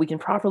sure that we can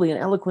properly and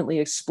eloquently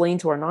explain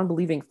to our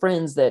non-believing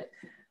friends that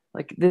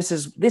this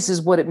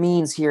is what it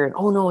means here. And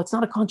oh no, it's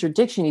not a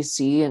contradiction, you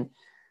see. And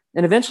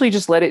eventually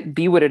just let it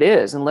be what it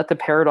is and let the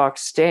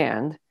paradox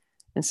stand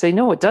and say,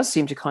 no, it does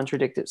seem to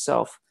contradict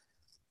itself.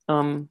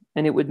 And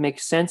it would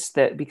make sense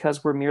that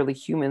because we're merely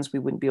humans, we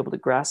wouldn't be able to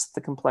grasp the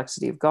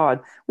complexity of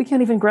God. We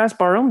can't even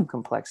grasp our own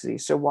complexity.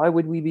 So why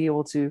would we be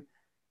able to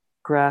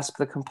grasp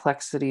the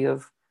complexity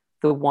of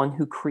the one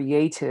who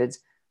created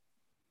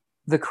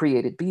the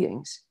created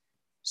beings?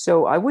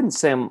 So I wouldn't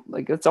say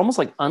it's almost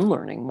like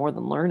unlearning more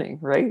than learning,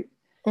 right?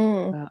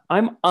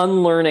 I'm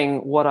unlearning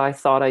what I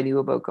thought I knew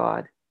about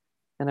God.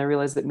 And I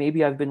realized that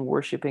maybe I've been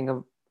worshiping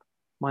of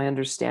my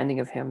understanding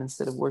of him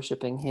instead of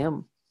worshiping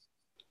him.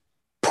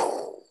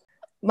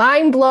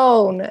 Mind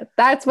blown.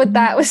 That's what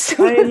that was.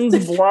 Mind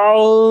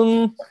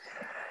blown.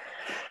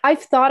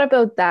 I've thought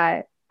about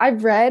that.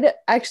 I've read,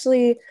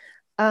 actually,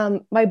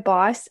 my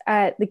boss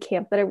at the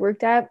camp that I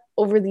worked at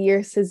over the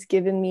years has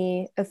given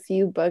me a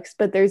few books,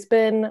 but there's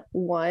been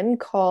one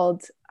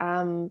called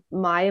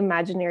My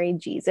Imaginary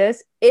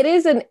Jesus. It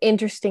is an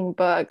interesting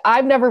book.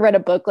 I've never read a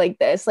book like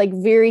this,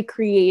 very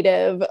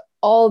creative,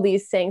 all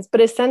these things, but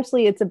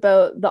essentially it's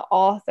about the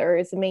author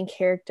as the main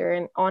character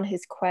and on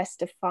his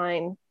quest to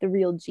find the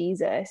real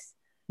Jesus.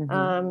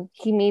 Mm-hmm.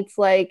 He meets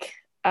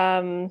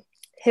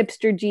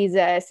hipster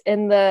Jesus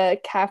in the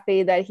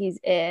cafe that he's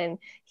in.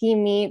 He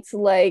meets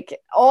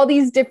all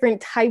these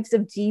different types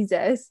of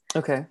Jesus.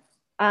 Okay.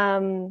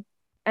 And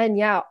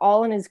yeah,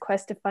 all in his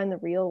quest to find the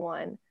real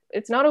one.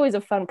 It's not always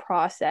a fun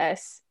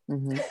process.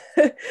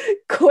 Mm-hmm.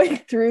 Going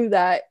through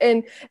that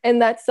and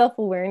that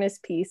self-awareness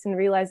piece and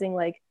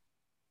realizing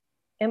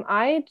am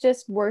I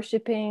just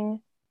worshiping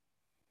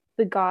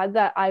the God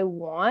that I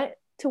want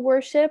to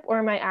worship, or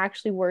am I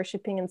actually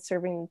worshiping and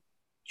serving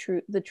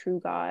the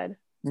true God?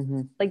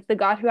 Mm-hmm. The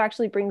God who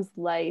actually brings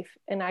life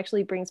and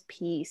actually brings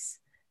peace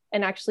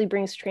and actually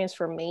brings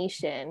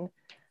transformation,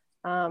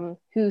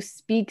 who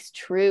speaks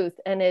truth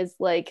and is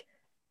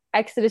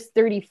Exodus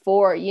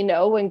 34,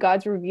 when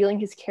God's revealing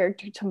his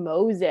character to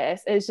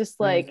Moses. It's just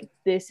mm-hmm.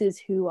 This is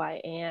who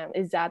I am.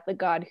 Is that the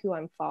God who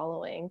I'm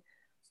following?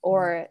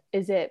 Or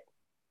is it,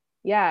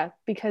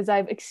 because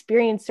I've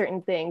experienced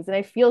certain things and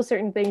I feel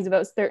certain things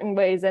about certain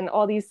ways and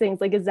all these things,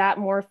 is that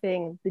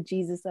morphing the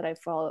Jesus that I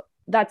follow?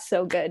 That's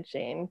so good,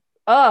 Shane.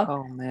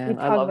 Oh man,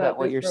 I love that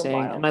what you're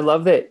saying. And I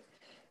love that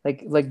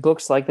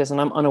books like this,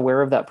 and I'm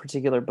unaware of that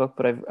particular book,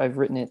 but I've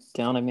written it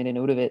down. I made a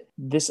note of it.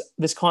 This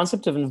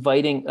concept of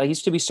inviting, I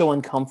used to be so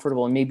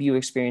uncomfortable, and maybe you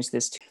experienced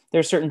this too. There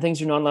are certain things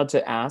you're not allowed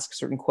to ask,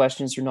 certain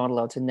questions you're not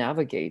allowed to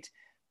navigate.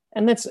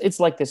 And it's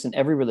like this in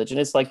every religion.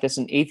 It's like this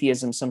in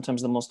atheism.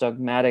 Sometimes the most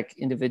dogmatic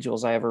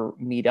individuals I ever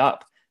meet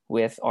up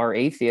with are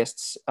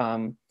atheists,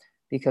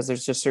 because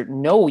there's just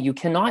no, you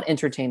cannot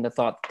entertain the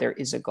thought that there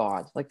is a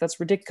God. That's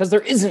ridiculous, because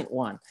there isn't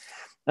one.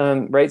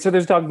 Right? So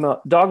there's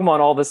dogma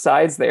on all the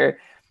sides there.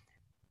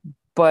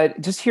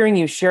 But just hearing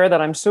you share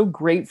that, I'm so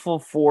grateful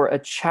for a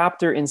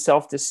chapter in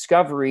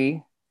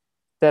self-discovery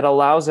that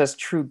allows us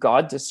true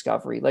God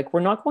discovery.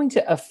 We're not going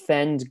to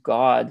offend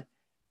God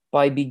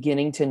by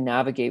beginning to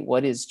navigate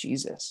what is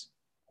Jesus.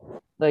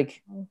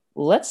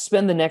 Let's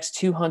spend the next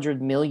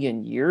 200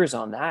 million years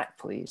on that,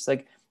 please.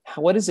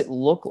 What does it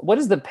look? What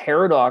does the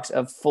paradox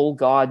of full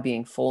God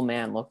being full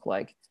man look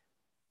like?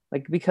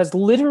 Because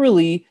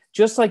literally,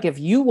 just if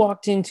you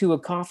walked into a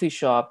coffee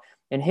shop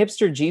and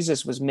hipster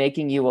Jesus was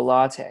making you a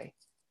latte,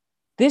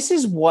 this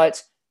is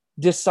what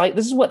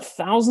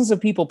thousands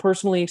of people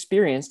personally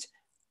experienced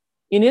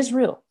in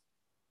Israel.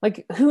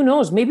 Who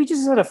knows? Maybe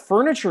Jesus had a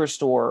furniture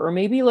store, or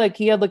maybe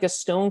he had a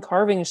stone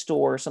carving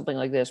store or something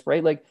like this,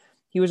 right?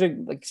 He was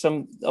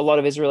a lot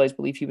of Israelites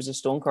believe he was a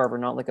stone carver,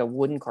 not a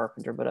wooden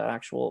carpenter, but an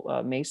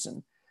actual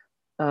mason.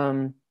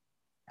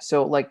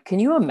 So can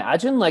you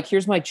imagine,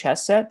 here's my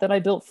chess set that I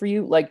built for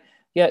you.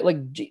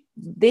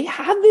 They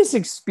had this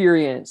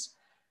experience.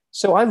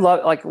 So I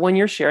love, when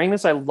you're sharing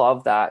this, I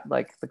love that,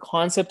 the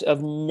concept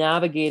of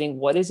navigating,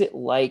 what is it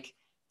like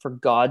for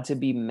God to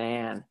be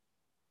man?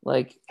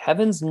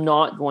 Heaven's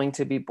not going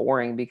to be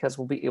boring, because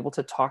we'll be able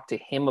to talk to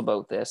him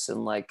about this.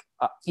 And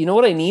you know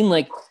what I mean?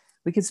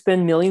 We could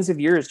spend millions of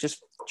years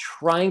just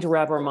trying to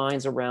wrap our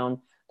minds around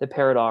the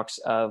paradox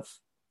of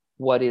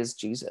what is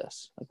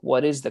Jesus? Like,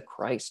 what is the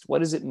Christ? What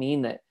does it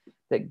mean that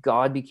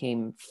God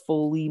became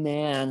fully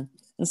man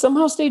and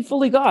somehow stayed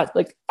fully God?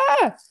 Like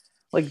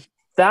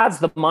that's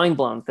the mind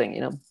blown thing,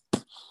 you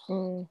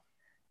know?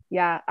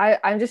 Yeah,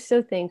 I'm just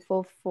so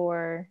thankful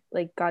for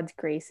like God's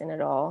grace in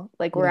it all.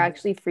 Like we're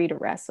actually free to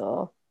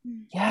wrestle.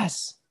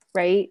 Yes.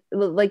 Right?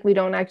 Like we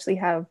don't actually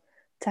have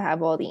to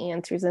have all the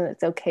answers, and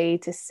it's okay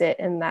to sit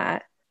in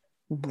that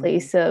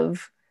place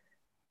of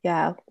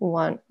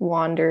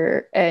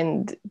wander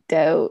and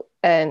doubt,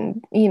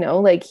 and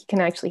like he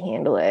can actually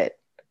handle it.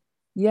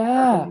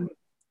 Yeah.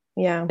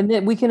 Yeah. And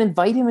then we can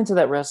invite him into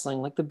that wrestling.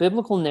 Like the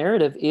biblical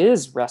narrative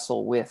is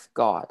wrestle with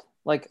God.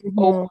 Like,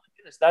 oh my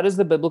goodness, that is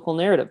the biblical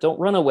narrative. Don't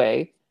run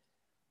away.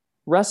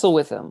 Wrestle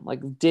with him.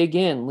 Like dig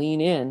in,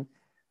 lean in.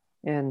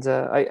 And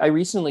I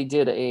recently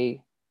did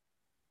a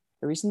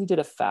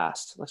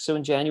fast. Like, so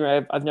in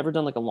January, I've never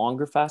done like a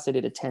longer fast. I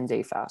did a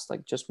 10-day fast,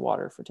 like just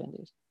water for 10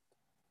 days.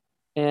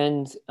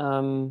 And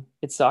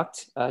it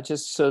sucked.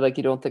 Just so like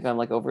you don't think I'm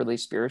like overly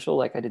spiritual.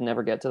 Like I didn't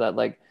ever get to that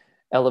like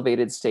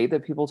elevated state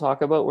that people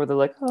talk about where they're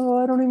like,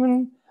 oh, I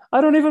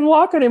don't even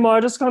walk anymore. I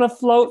just kind of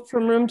float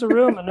from room to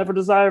room and never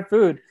desire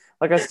food.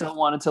 Like I still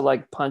wanted to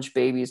like punch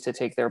babies to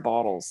take their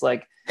bottles.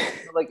 Like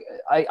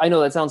I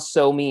know that sounds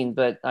so mean,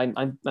 but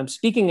I'm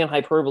speaking in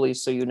hyperbole,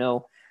 so you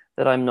know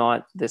that I'm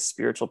not this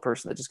spiritual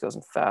person that just goes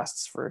and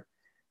fasts for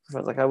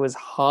like I was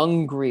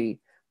hungry.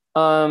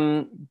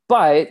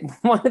 But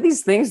one of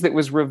these things that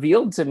was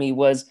revealed to me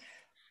was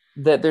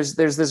that there's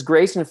this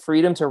grace and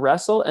freedom to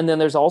wrestle, and then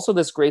there's also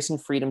this grace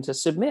and freedom to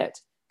submit.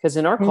 Because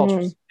in our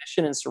culture,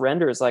 submission and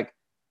surrender is like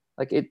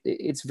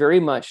it's very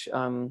much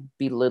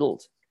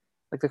belittled.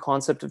 Like the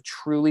concept of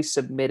truly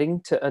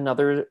submitting to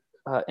another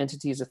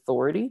entity's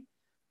authority.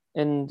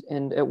 And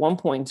at one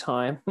point in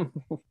time,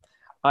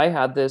 I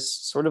had this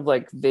sort of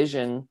like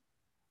vision,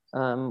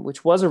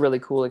 which was a really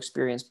cool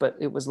experience, but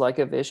it was like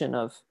a vision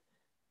of,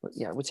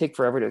 it would take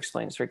forever to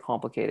explain. It's very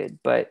complicated,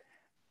 but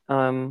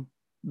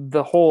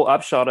the whole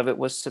upshot of it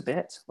was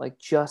submit, like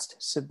just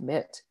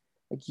submit.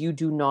 Like you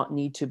do not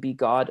need to be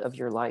God of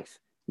your life.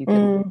 You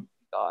can be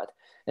God.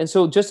 And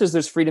so just as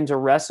there's freedom to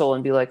wrestle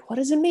and be like, what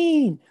does it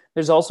mean?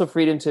 There's also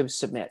freedom to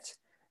submit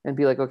and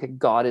be like, okay,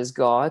 God is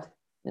God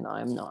and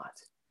I'm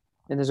not.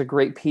 And there's a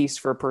great piece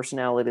for a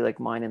personality like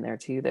mine in there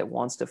too, that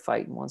wants to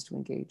fight and wants to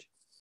engage.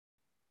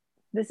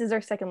 This is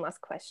our second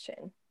last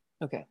question.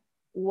 Okay.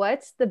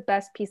 What's the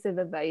best piece of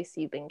advice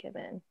you've been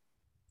given?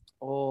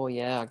 Oh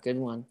yeah, good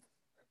one.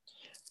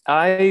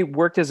 I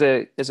worked as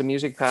a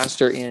music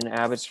pastor in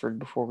Abbotsford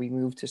before we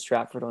moved to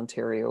Stratford,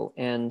 Ontario.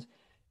 And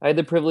I had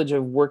the privilege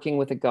of working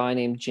with a guy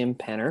named Jim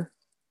Penner.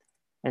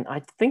 And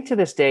I think to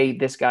this day,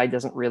 this guy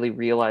doesn't really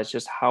realize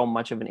just how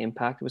much of an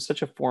impact. It was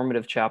such a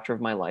formative chapter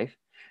of my life.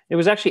 It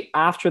was actually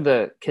after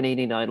the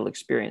Canadian Idol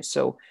experience.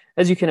 So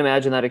as you can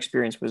imagine, that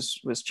experience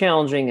was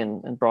challenging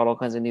and brought all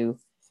kinds of new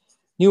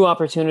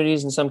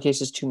opportunities, in some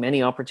cases, too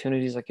many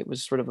opportunities. Like it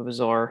was sort of a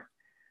bizarre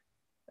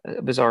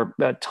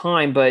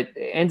time, but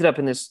ended up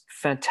in this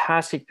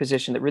fantastic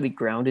position that really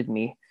grounded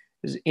me.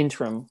 It was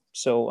interim.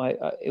 So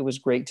it was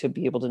great to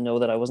be able to know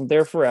that I wasn't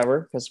there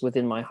forever, because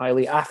within my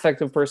highly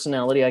affective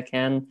personality, I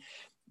can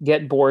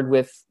get bored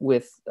with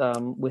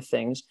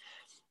things.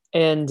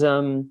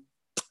 And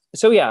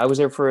so yeah, I was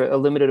there for a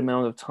limited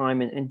amount of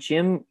time, and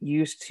Jim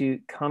used to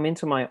come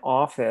into my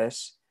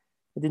office.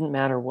 It didn't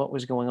matter what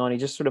was going on. He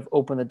just sort of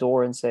opened the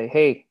door and say,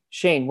 hey,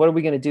 Shane, what are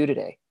we going to do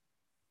today?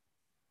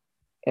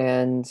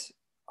 And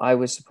I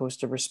was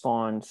supposed to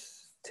respond,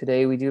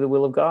 today we do the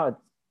will of God.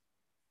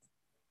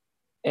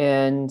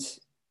 And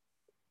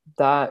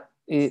that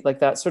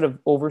sort of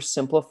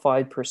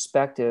oversimplified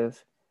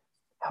perspective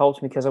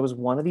helped me, because I was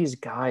one of these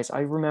guys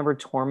I remember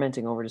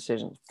tormenting over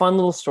decisions. Fun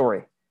little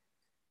story.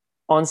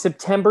 On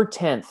September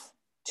 10th,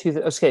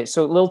 okay,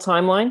 so little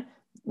timeline.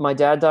 My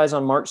dad dies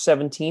on March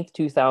 17th,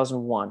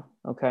 2001.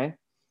 Okay.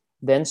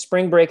 Then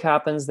spring break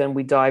happens. Then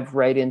we dive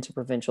right into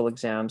provincial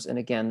exams. And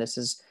again, this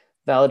is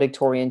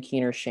valedictorian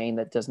Keener Shane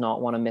that does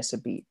not want to miss a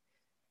beat.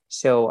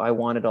 So I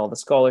wanted all the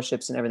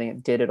scholarships and everything.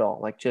 It did it all,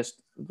 like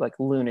just like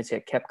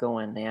lunatic, kept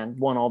going, and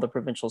won all the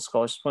provincial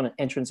scholarships, won an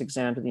entrance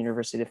exam to the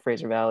University of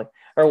Fraser Valley,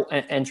 or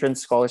an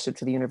entrance scholarship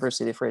to the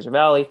University of Fraser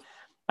Valley.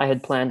 I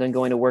had planned on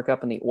going to work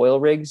up in the oil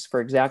rigs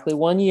for exactly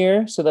 1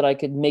 year so that I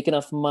could make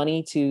enough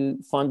money to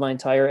fund my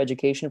entire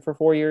education for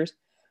 4 years,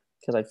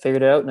 because I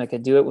figured it out and I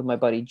could do it with my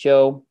buddy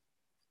Joe.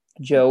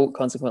 Joe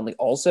consequently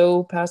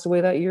also passed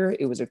away that year.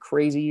 It was a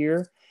crazy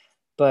year.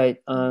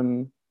 But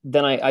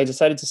then I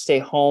decided to stay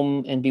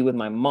home and be with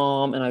my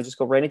mom, and I would just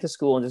go right into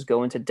school and just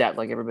go into debt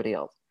like everybody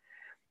else.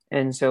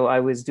 And so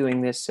I was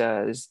doing this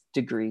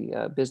degree,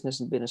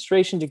 business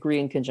administration degree,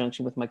 in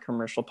conjunction with my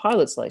commercial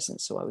pilot's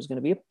license. So I was going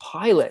to be a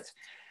pilot.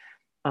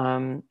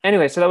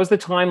 Anyway, so that was the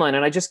timeline,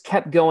 and I just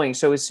kept going.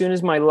 So as soon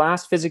as my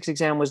last physics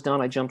exam was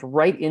done, I jumped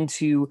right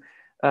into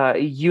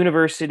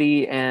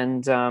university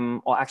and,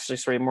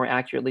 more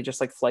accurately, just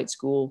like flight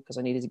school, because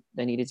I needed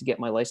to get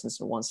my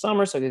license in one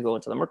summer so I could go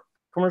into the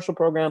commercial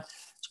program.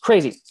 It's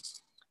crazy.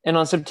 And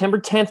on September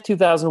 10th,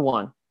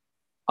 2001,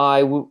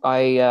 I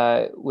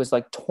was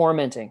like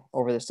tormenting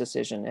over this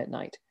decision at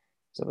night.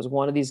 So it was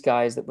one of these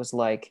guys that was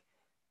like,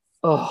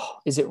 oh,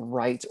 is it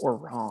right or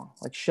wrong?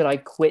 Like, should I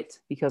quit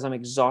because I'm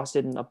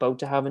exhausted and about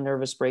to have a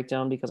nervous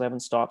breakdown because I haven't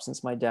stopped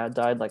since my dad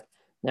died? Like,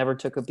 never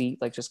took a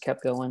beat, like just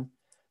kept going.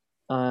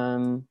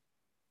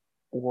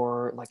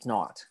 Or like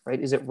not, right?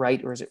 Is it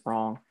right or is it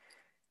wrong?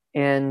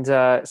 And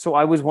so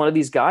I was one of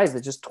these guys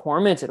that just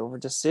tormented over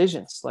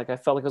decisions. Like I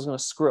felt like I was going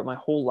to screw up my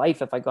whole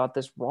life if I got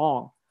this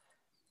wrong.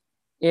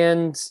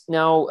 And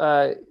now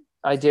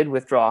I did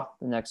withdraw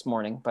the next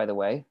morning, by the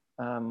way,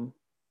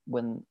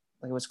 when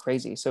like, it was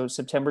crazy. So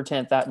September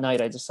 10th, that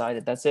night, I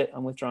decided that's it.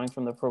 I'm withdrawing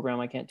from the program.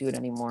 I can't do it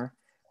anymore.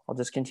 I'll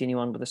just continue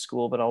on with the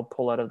school, but I'll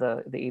pull out of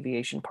the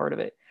aviation part of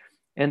it.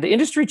 And the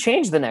industry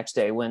changed the next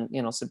day when,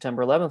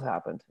 September 11th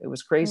happened. It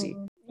was crazy.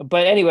 Mm-hmm.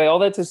 But anyway, all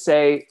that to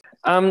say,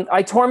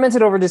 I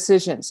tormented over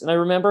decisions. And I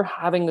remember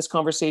having this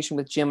conversation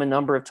with Jim a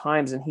number of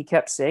times, and he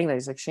kept saying that.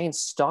 He's like, Shane,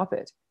 stop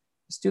it.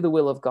 Just do the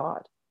will of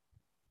God.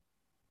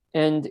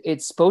 And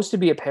it's supposed to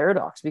be a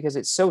paradox because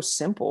it's so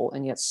simple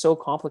and yet so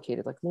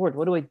complicated. Like, Lord,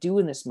 what do I do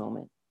in this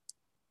moment?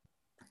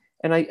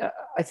 And I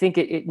think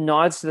it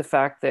nods to the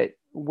fact that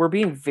we're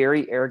being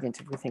very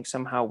arrogant if we think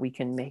somehow we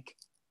can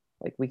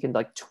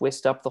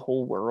twist up the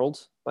whole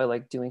world by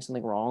like doing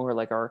something wrong, or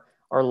like our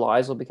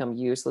lives will become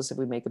useless if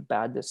we make a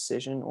bad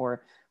decision,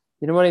 or,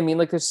 you know what I mean?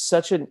 Like there's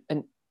such an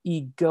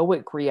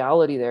egoic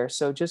reality there.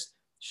 So just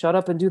shut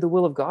up and do the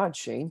will of God,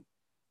 Shane.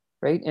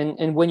 Right.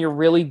 And when you're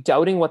really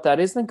doubting what that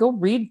is, then go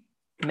read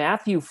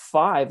Matthew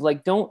 5.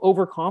 Like, don't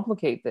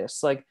overcomplicate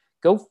this. Like,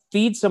 go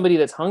feed somebody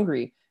that's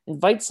hungry,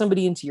 invite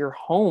somebody into your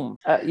home.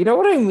 You know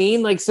what I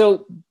mean? Like,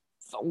 so,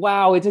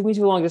 wow, it took me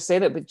too long to say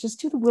that, but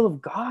just do the will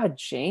of God,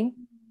 Shane.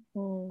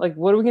 Like,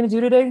 what are we going to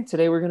do today?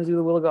 Today, we're going to do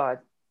the will of God.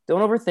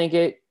 Don't overthink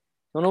it.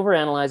 Don't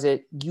overanalyze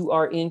it. You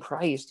are in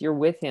Christ. You're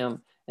with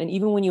him. And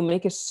even when you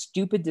make a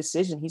stupid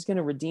decision, he's going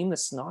to redeem the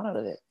snot out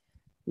of it.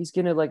 He's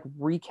going to like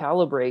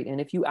recalibrate. And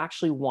if you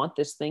actually want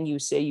this thing you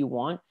say you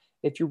want,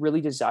 if you're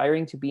really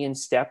desiring to be in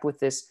step with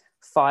this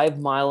 5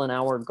 mile an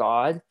hour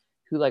God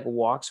who like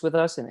walks with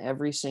us in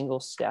every single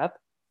step,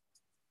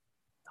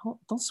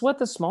 don't sweat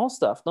the small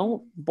stuff.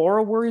 Don't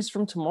borrow worries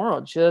from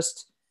tomorrow.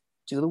 Just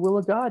do the will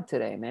of God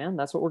today, man.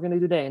 That's what we're going to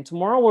do today. And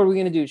tomorrow, what are we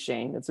going to do,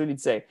 Shane? That's what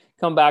he'd say.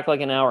 Come back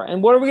like an hour.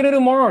 And what are we going to do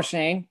tomorrow,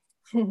 Shane?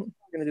 We're going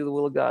to do the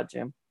will of God,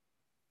 Jim.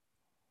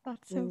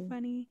 That's so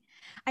funny.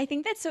 I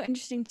think that's so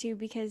interesting too,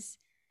 because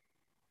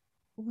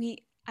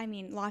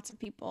lots of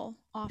people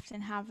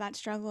often have that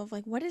struggle of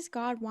like, what does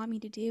God want me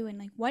to do? And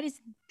like, what is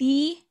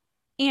the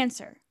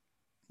answer?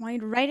 I want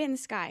you to write it in the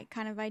sky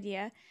kind of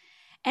idea.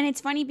 And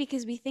it's funny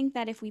because we think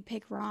that if we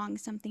pick wrong,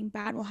 something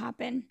bad will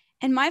happen.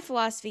 And my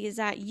philosophy is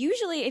that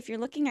usually if you're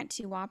looking at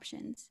two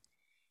options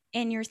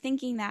and you're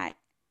thinking that,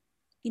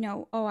 I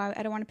don't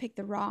want to pick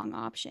the wrong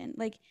option.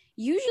 Like,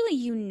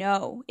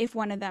 usually, if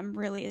one of them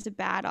really is a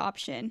bad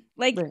option.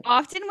 Like, right.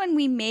 Often when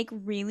we make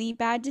really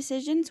bad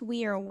decisions,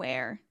 we are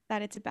aware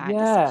that it's a bad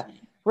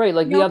decision. Right.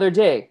 Like the other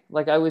day,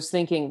 like I was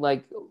thinking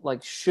like,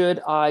 should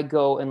I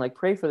go and like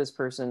pray for this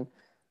person,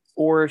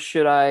 or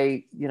should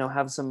I,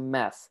 have some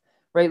meth?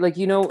 Right. Like,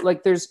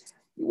 there's,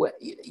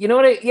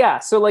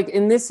 so like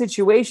in this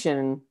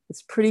situation,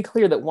 it's pretty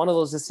clear that one of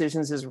those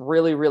decisions is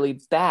really, really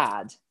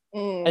bad.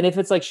 And if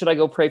it's like, should I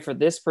go pray for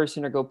this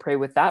person or go pray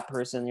with that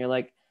person? You're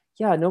like,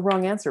 yeah, no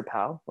wrong answer,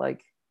 pal.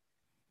 Like,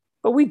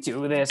 but we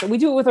do this, and we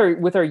do it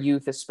with our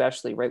youth,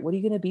 especially, right? What are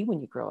you going to be when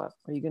you grow up?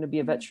 Are you going to be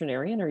a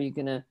veterinarian? Or are you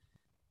going to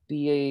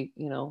be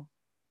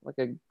like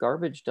a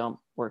garbage dump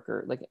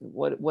worker? Like,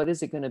 what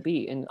is it going to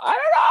be? And I don't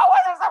know,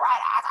 what is the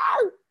right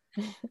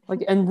answer?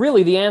 Like, and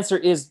really the answer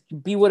is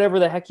be whatever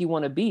the heck you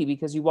want to be,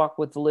 because you walk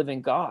with the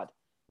living God.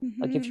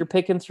 Mm-hmm. Like if you're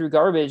picking through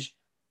garbage,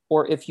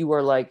 or if you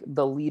are like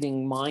the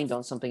leading mind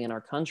on something in our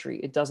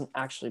country, it doesn't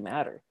actually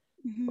matter.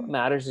 Mm-hmm. What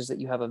matters is that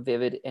you have a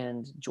vivid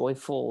and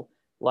joyful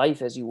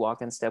life as you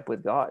walk in step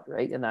with God,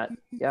 right? And that,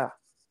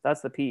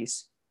 that's the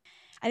piece.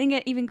 I think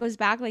it even goes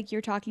back, like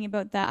you're talking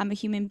about that I'm a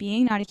human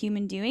being, not a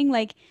human doing.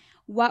 Like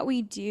what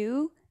we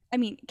do,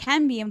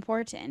 can be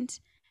important,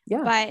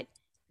 but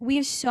we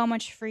have so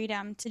much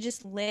freedom to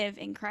just live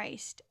in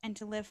Christ and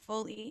to live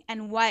fully.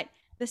 And what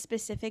the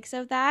specifics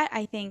of that,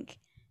 I think,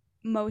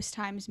 most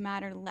times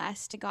matter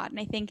less to God. And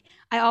I think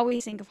I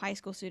always think of high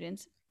school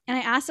students, and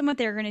I ask them what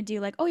they're going to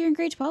do. Like, oh, you're in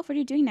grade 12. What are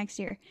you doing next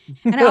year?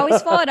 And I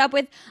always follow it up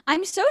with,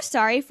 I'm so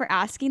sorry for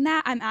asking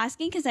that. I'm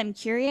asking because I'm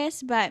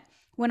curious. But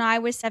when I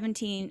was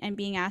 17 and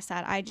being asked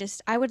that,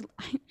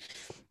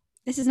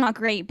 this is not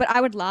great, but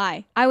I would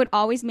lie. I would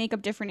always make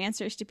up different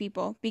answers to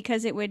people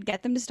because it would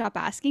get them to stop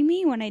asking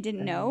me when I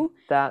didn't know.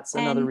 That's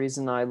another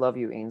reason I love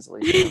you,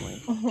 Ainsley.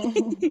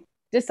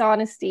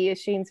 Dishonesty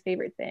is Shane's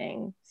favorite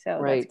thing. So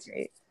that's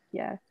great.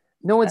 Yeah.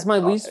 No, it's my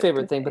least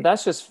favorite thing, but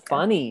that's just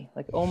funny.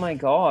 Like, oh my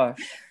gosh.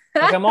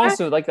 Like I'm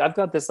also like, I've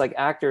got this like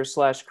actor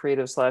 /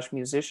 creative /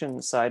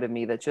 musician side of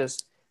me that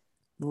just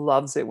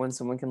loves it when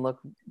someone can look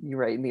you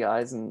right in the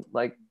eyes and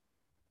like,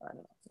 I don't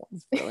know,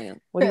 it's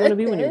brilliant. What do you want to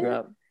be when you grow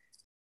up?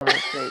 Oh,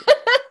 that's great.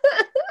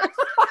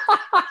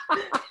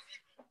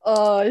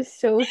 Oh,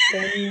 so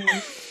funny.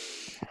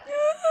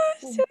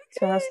 So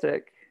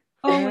Fantastic.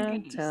 Oh my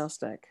goodness.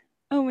 Fantastic.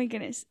 Oh my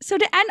goodness. So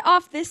to end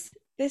off this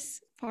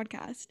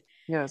podcast,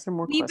 Yeah, is there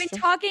more we've questions? been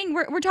talking.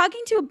 We're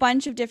talking to a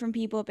bunch of different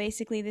people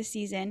basically this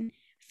season,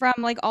 from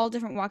like all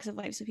different walks of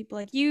life. So people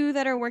like you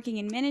that are working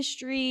in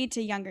ministry,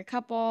 to younger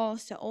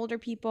couples, to older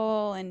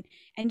people, and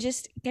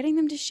just getting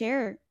them to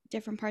share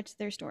different parts of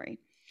their story.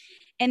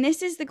 And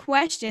this is the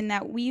question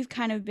that we've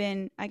kind of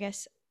been, I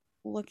guess,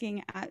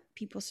 looking at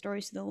people's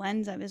stories through the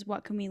lens of, is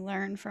what can we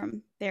learn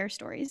from their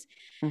stories?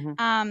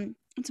 And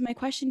so my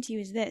question to you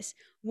is this: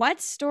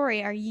 what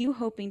story are you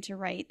hoping to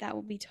write that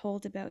will be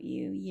told about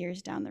you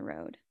years down the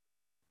road?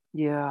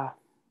 Yeah,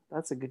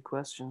 that's a good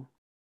question.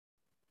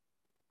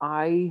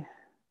 I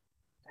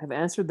have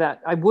answered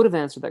that. I would have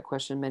answered that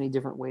question many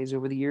different ways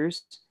over the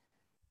years.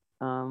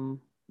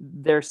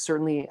 There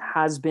certainly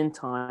has been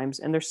times,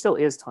 and there still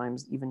is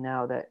times even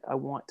now, that I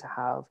want to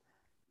have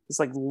this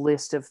like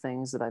list of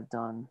things that I've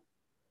done.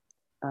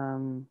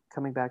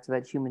 Coming back to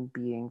that human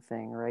being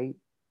thing, right?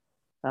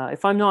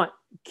 If I'm not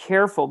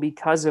careful,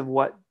 because of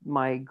what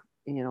my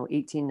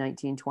 18,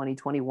 19, 20,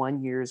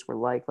 21 years were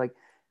like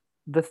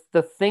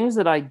the things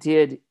that I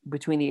did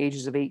between the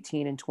ages of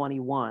 18 and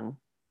 21,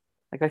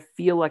 like I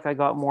feel like I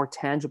got more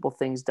tangible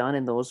things done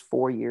in those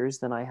 4 years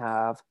than I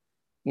have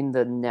in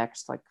the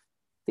next like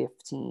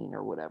 15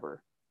 or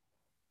whatever.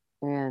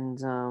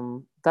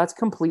 And that's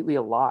completely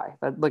a lie.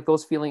 Like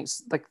those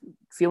feelings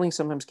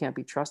sometimes can't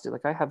be trusted.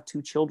 Like I have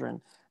 2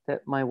 children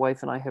that my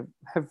wife and I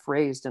have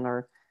raised, and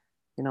are,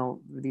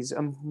 these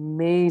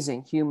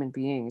amazing human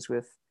beings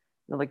with,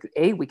 like,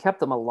 we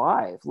kept them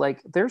alive.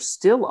 Like they're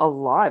still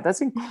alive.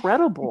 That's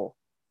incredible.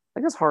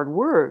 Like that's hard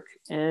work.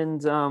 And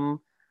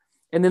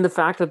then the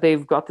fact that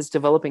they've got this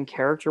developing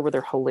character where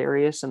they're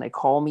hilarious and they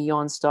call me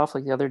on stuff.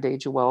 Like the other day,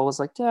 Joelle was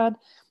like, "Dad,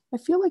 I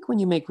feel like when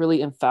you make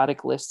really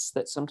emphatic lists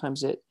that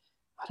sometimes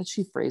how did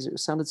she phrase it? It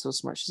sounded so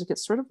smart. She's like, it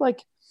sort of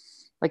like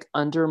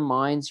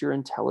undermines your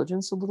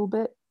intelligence a little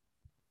bit."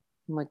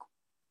 I'm like,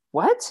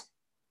 "What?"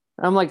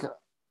 And I'm like,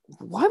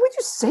 "Why would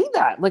you say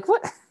that? Like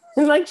what?"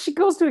 And like she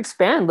goes to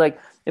expand, like,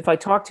 if I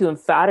talk too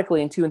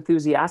emphatically and too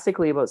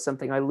enthusiastically about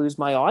something, I lose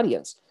my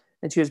audience.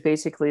 And she was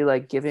basically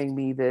like giving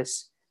me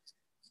this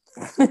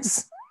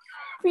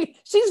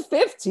she's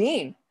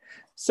 15.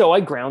 So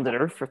I grounded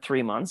her for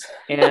 3 months,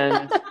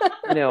 and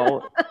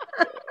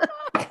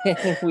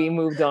we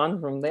moved on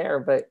from there.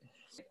 But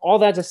all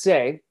that to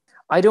say,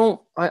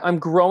 I'm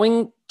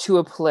growing to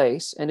a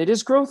place, and it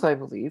is growth, I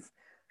believe.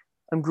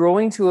 I'm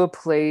growing to a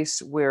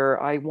place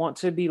where I want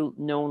to be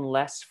known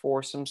less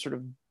for some sort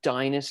of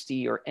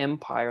dynasty or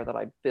empire that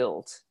I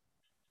built.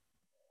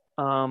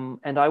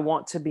 And I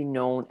want to be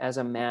known as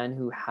a man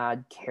who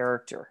had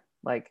character.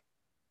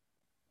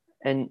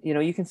 And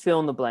you can fill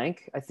in the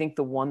blank. I think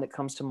the one that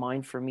comes to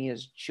mind for me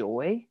is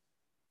joy.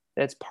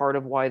 That's part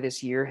of why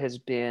this year has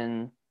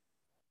been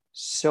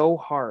so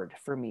hard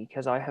for me,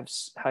 because I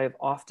have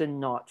often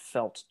not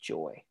felt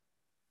joy,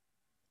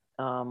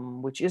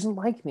 which isn't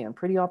like me. I'm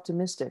pretty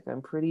optimistic.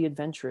 I'm pretty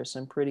adventurous.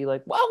 I'm pretty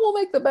like, well, we'll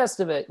make the best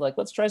of it. Like,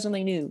 let's try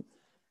something new.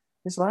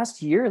 This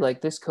last year,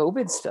 like this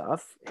COVID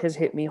stuff has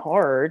hit me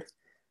hard.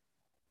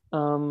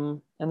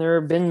 And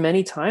there have been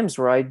many times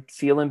where I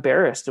feel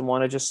embarrassed and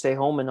want to just stay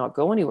home and not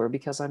go anywhere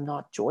because I'm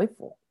not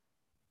joyful,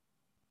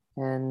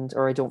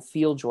 or I don't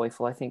feel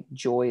joyful. I think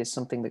joy is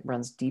something that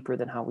runs deeper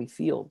than how we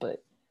feel,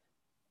 but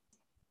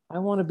I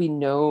want to be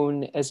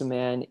known as a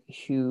man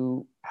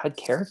who had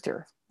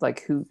character,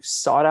 like who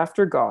sought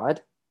after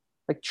God,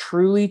 like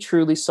truly,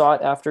 truly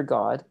sought after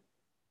God,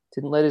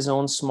 didn't let his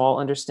own small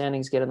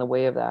understandings get in the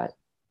way of that,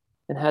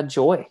 and had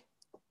joy.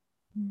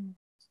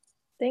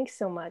 Thanks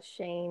so much,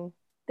 Shane.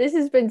 This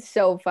has been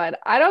so fun.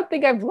 I don't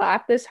think I've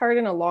laughed this hard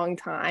in a long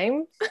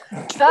time.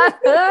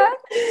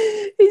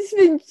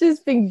 It's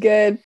just been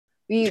good.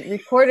 We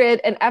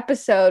recorded an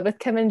episode with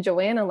Kevin and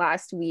Joanna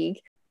last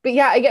week. But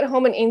yeah, I get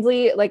home and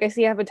Ainsley, like I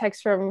see I have a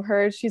text from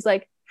her. She's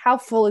like, "How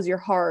full is your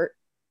heart?"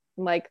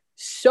 I'm like,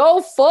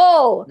 "So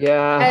full."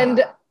 Yeah.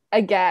 And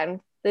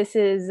again, my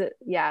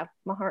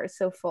heart is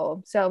so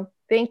full. So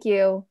thank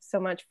you so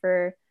much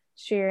for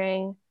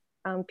sharing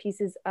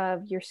pieces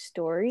of your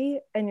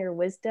story and your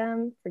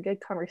wisdom, for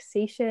good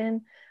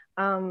conversation.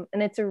 And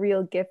it's a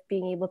real gift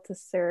being able to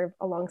serve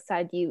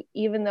alongside you,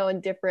 even though in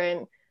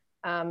different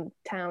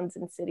towns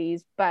and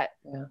cities. But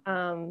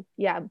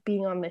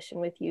being on mission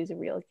with you is a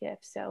real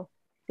gift. So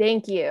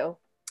thank you.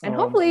 And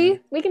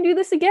hopefully we can do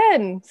this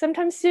again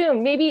sometime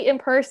soon, maybe in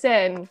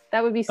person.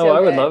 That would be so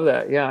I would good. love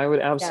that. Yeah, I would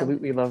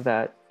absolutely love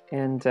that.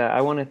 And I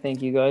want to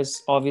thank you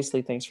guys.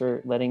 Obviously, thanks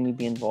for letting me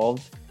be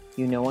involved.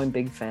 I'm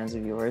big fans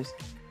of yours.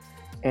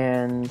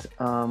 And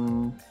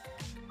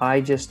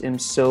I just am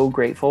so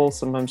grateful,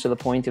 sometimes to the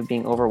point of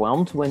being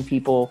overwhelmed, when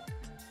people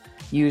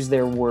use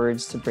their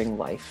words to bring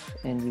life.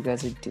 And you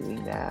guys are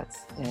doing that.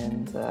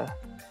 And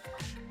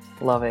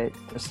love it.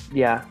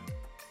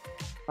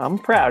 I'm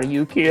proud of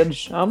you,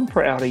 kids. I'm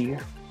proud of you.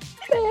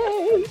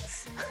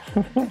 Thanks.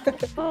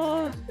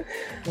 Oh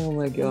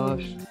my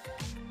gosh.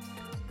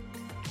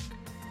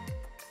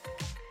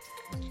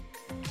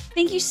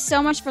 Thank you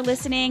so much for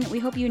listening. We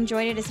hope you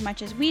enjoyed it as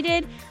much as we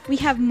did. We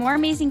have more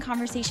amazing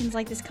conversations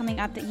like this coming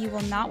up that you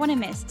will not want to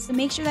miss. So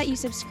make sure that you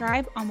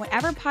subscribe on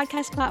whatever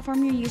podcast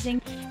platform you're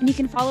using, and you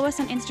can follow us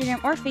on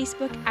Instagram or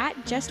Facebook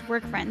at Just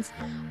Work Friends.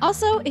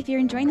 Also, if you're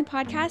enjoying the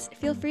podcast,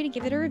 feel free to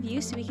give it a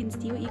review so we can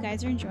see what you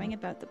guys are enjoying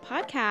about the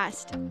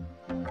podcast.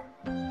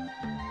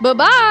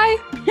 Bye-bye.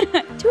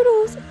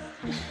 Toodles.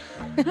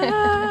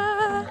 Bye.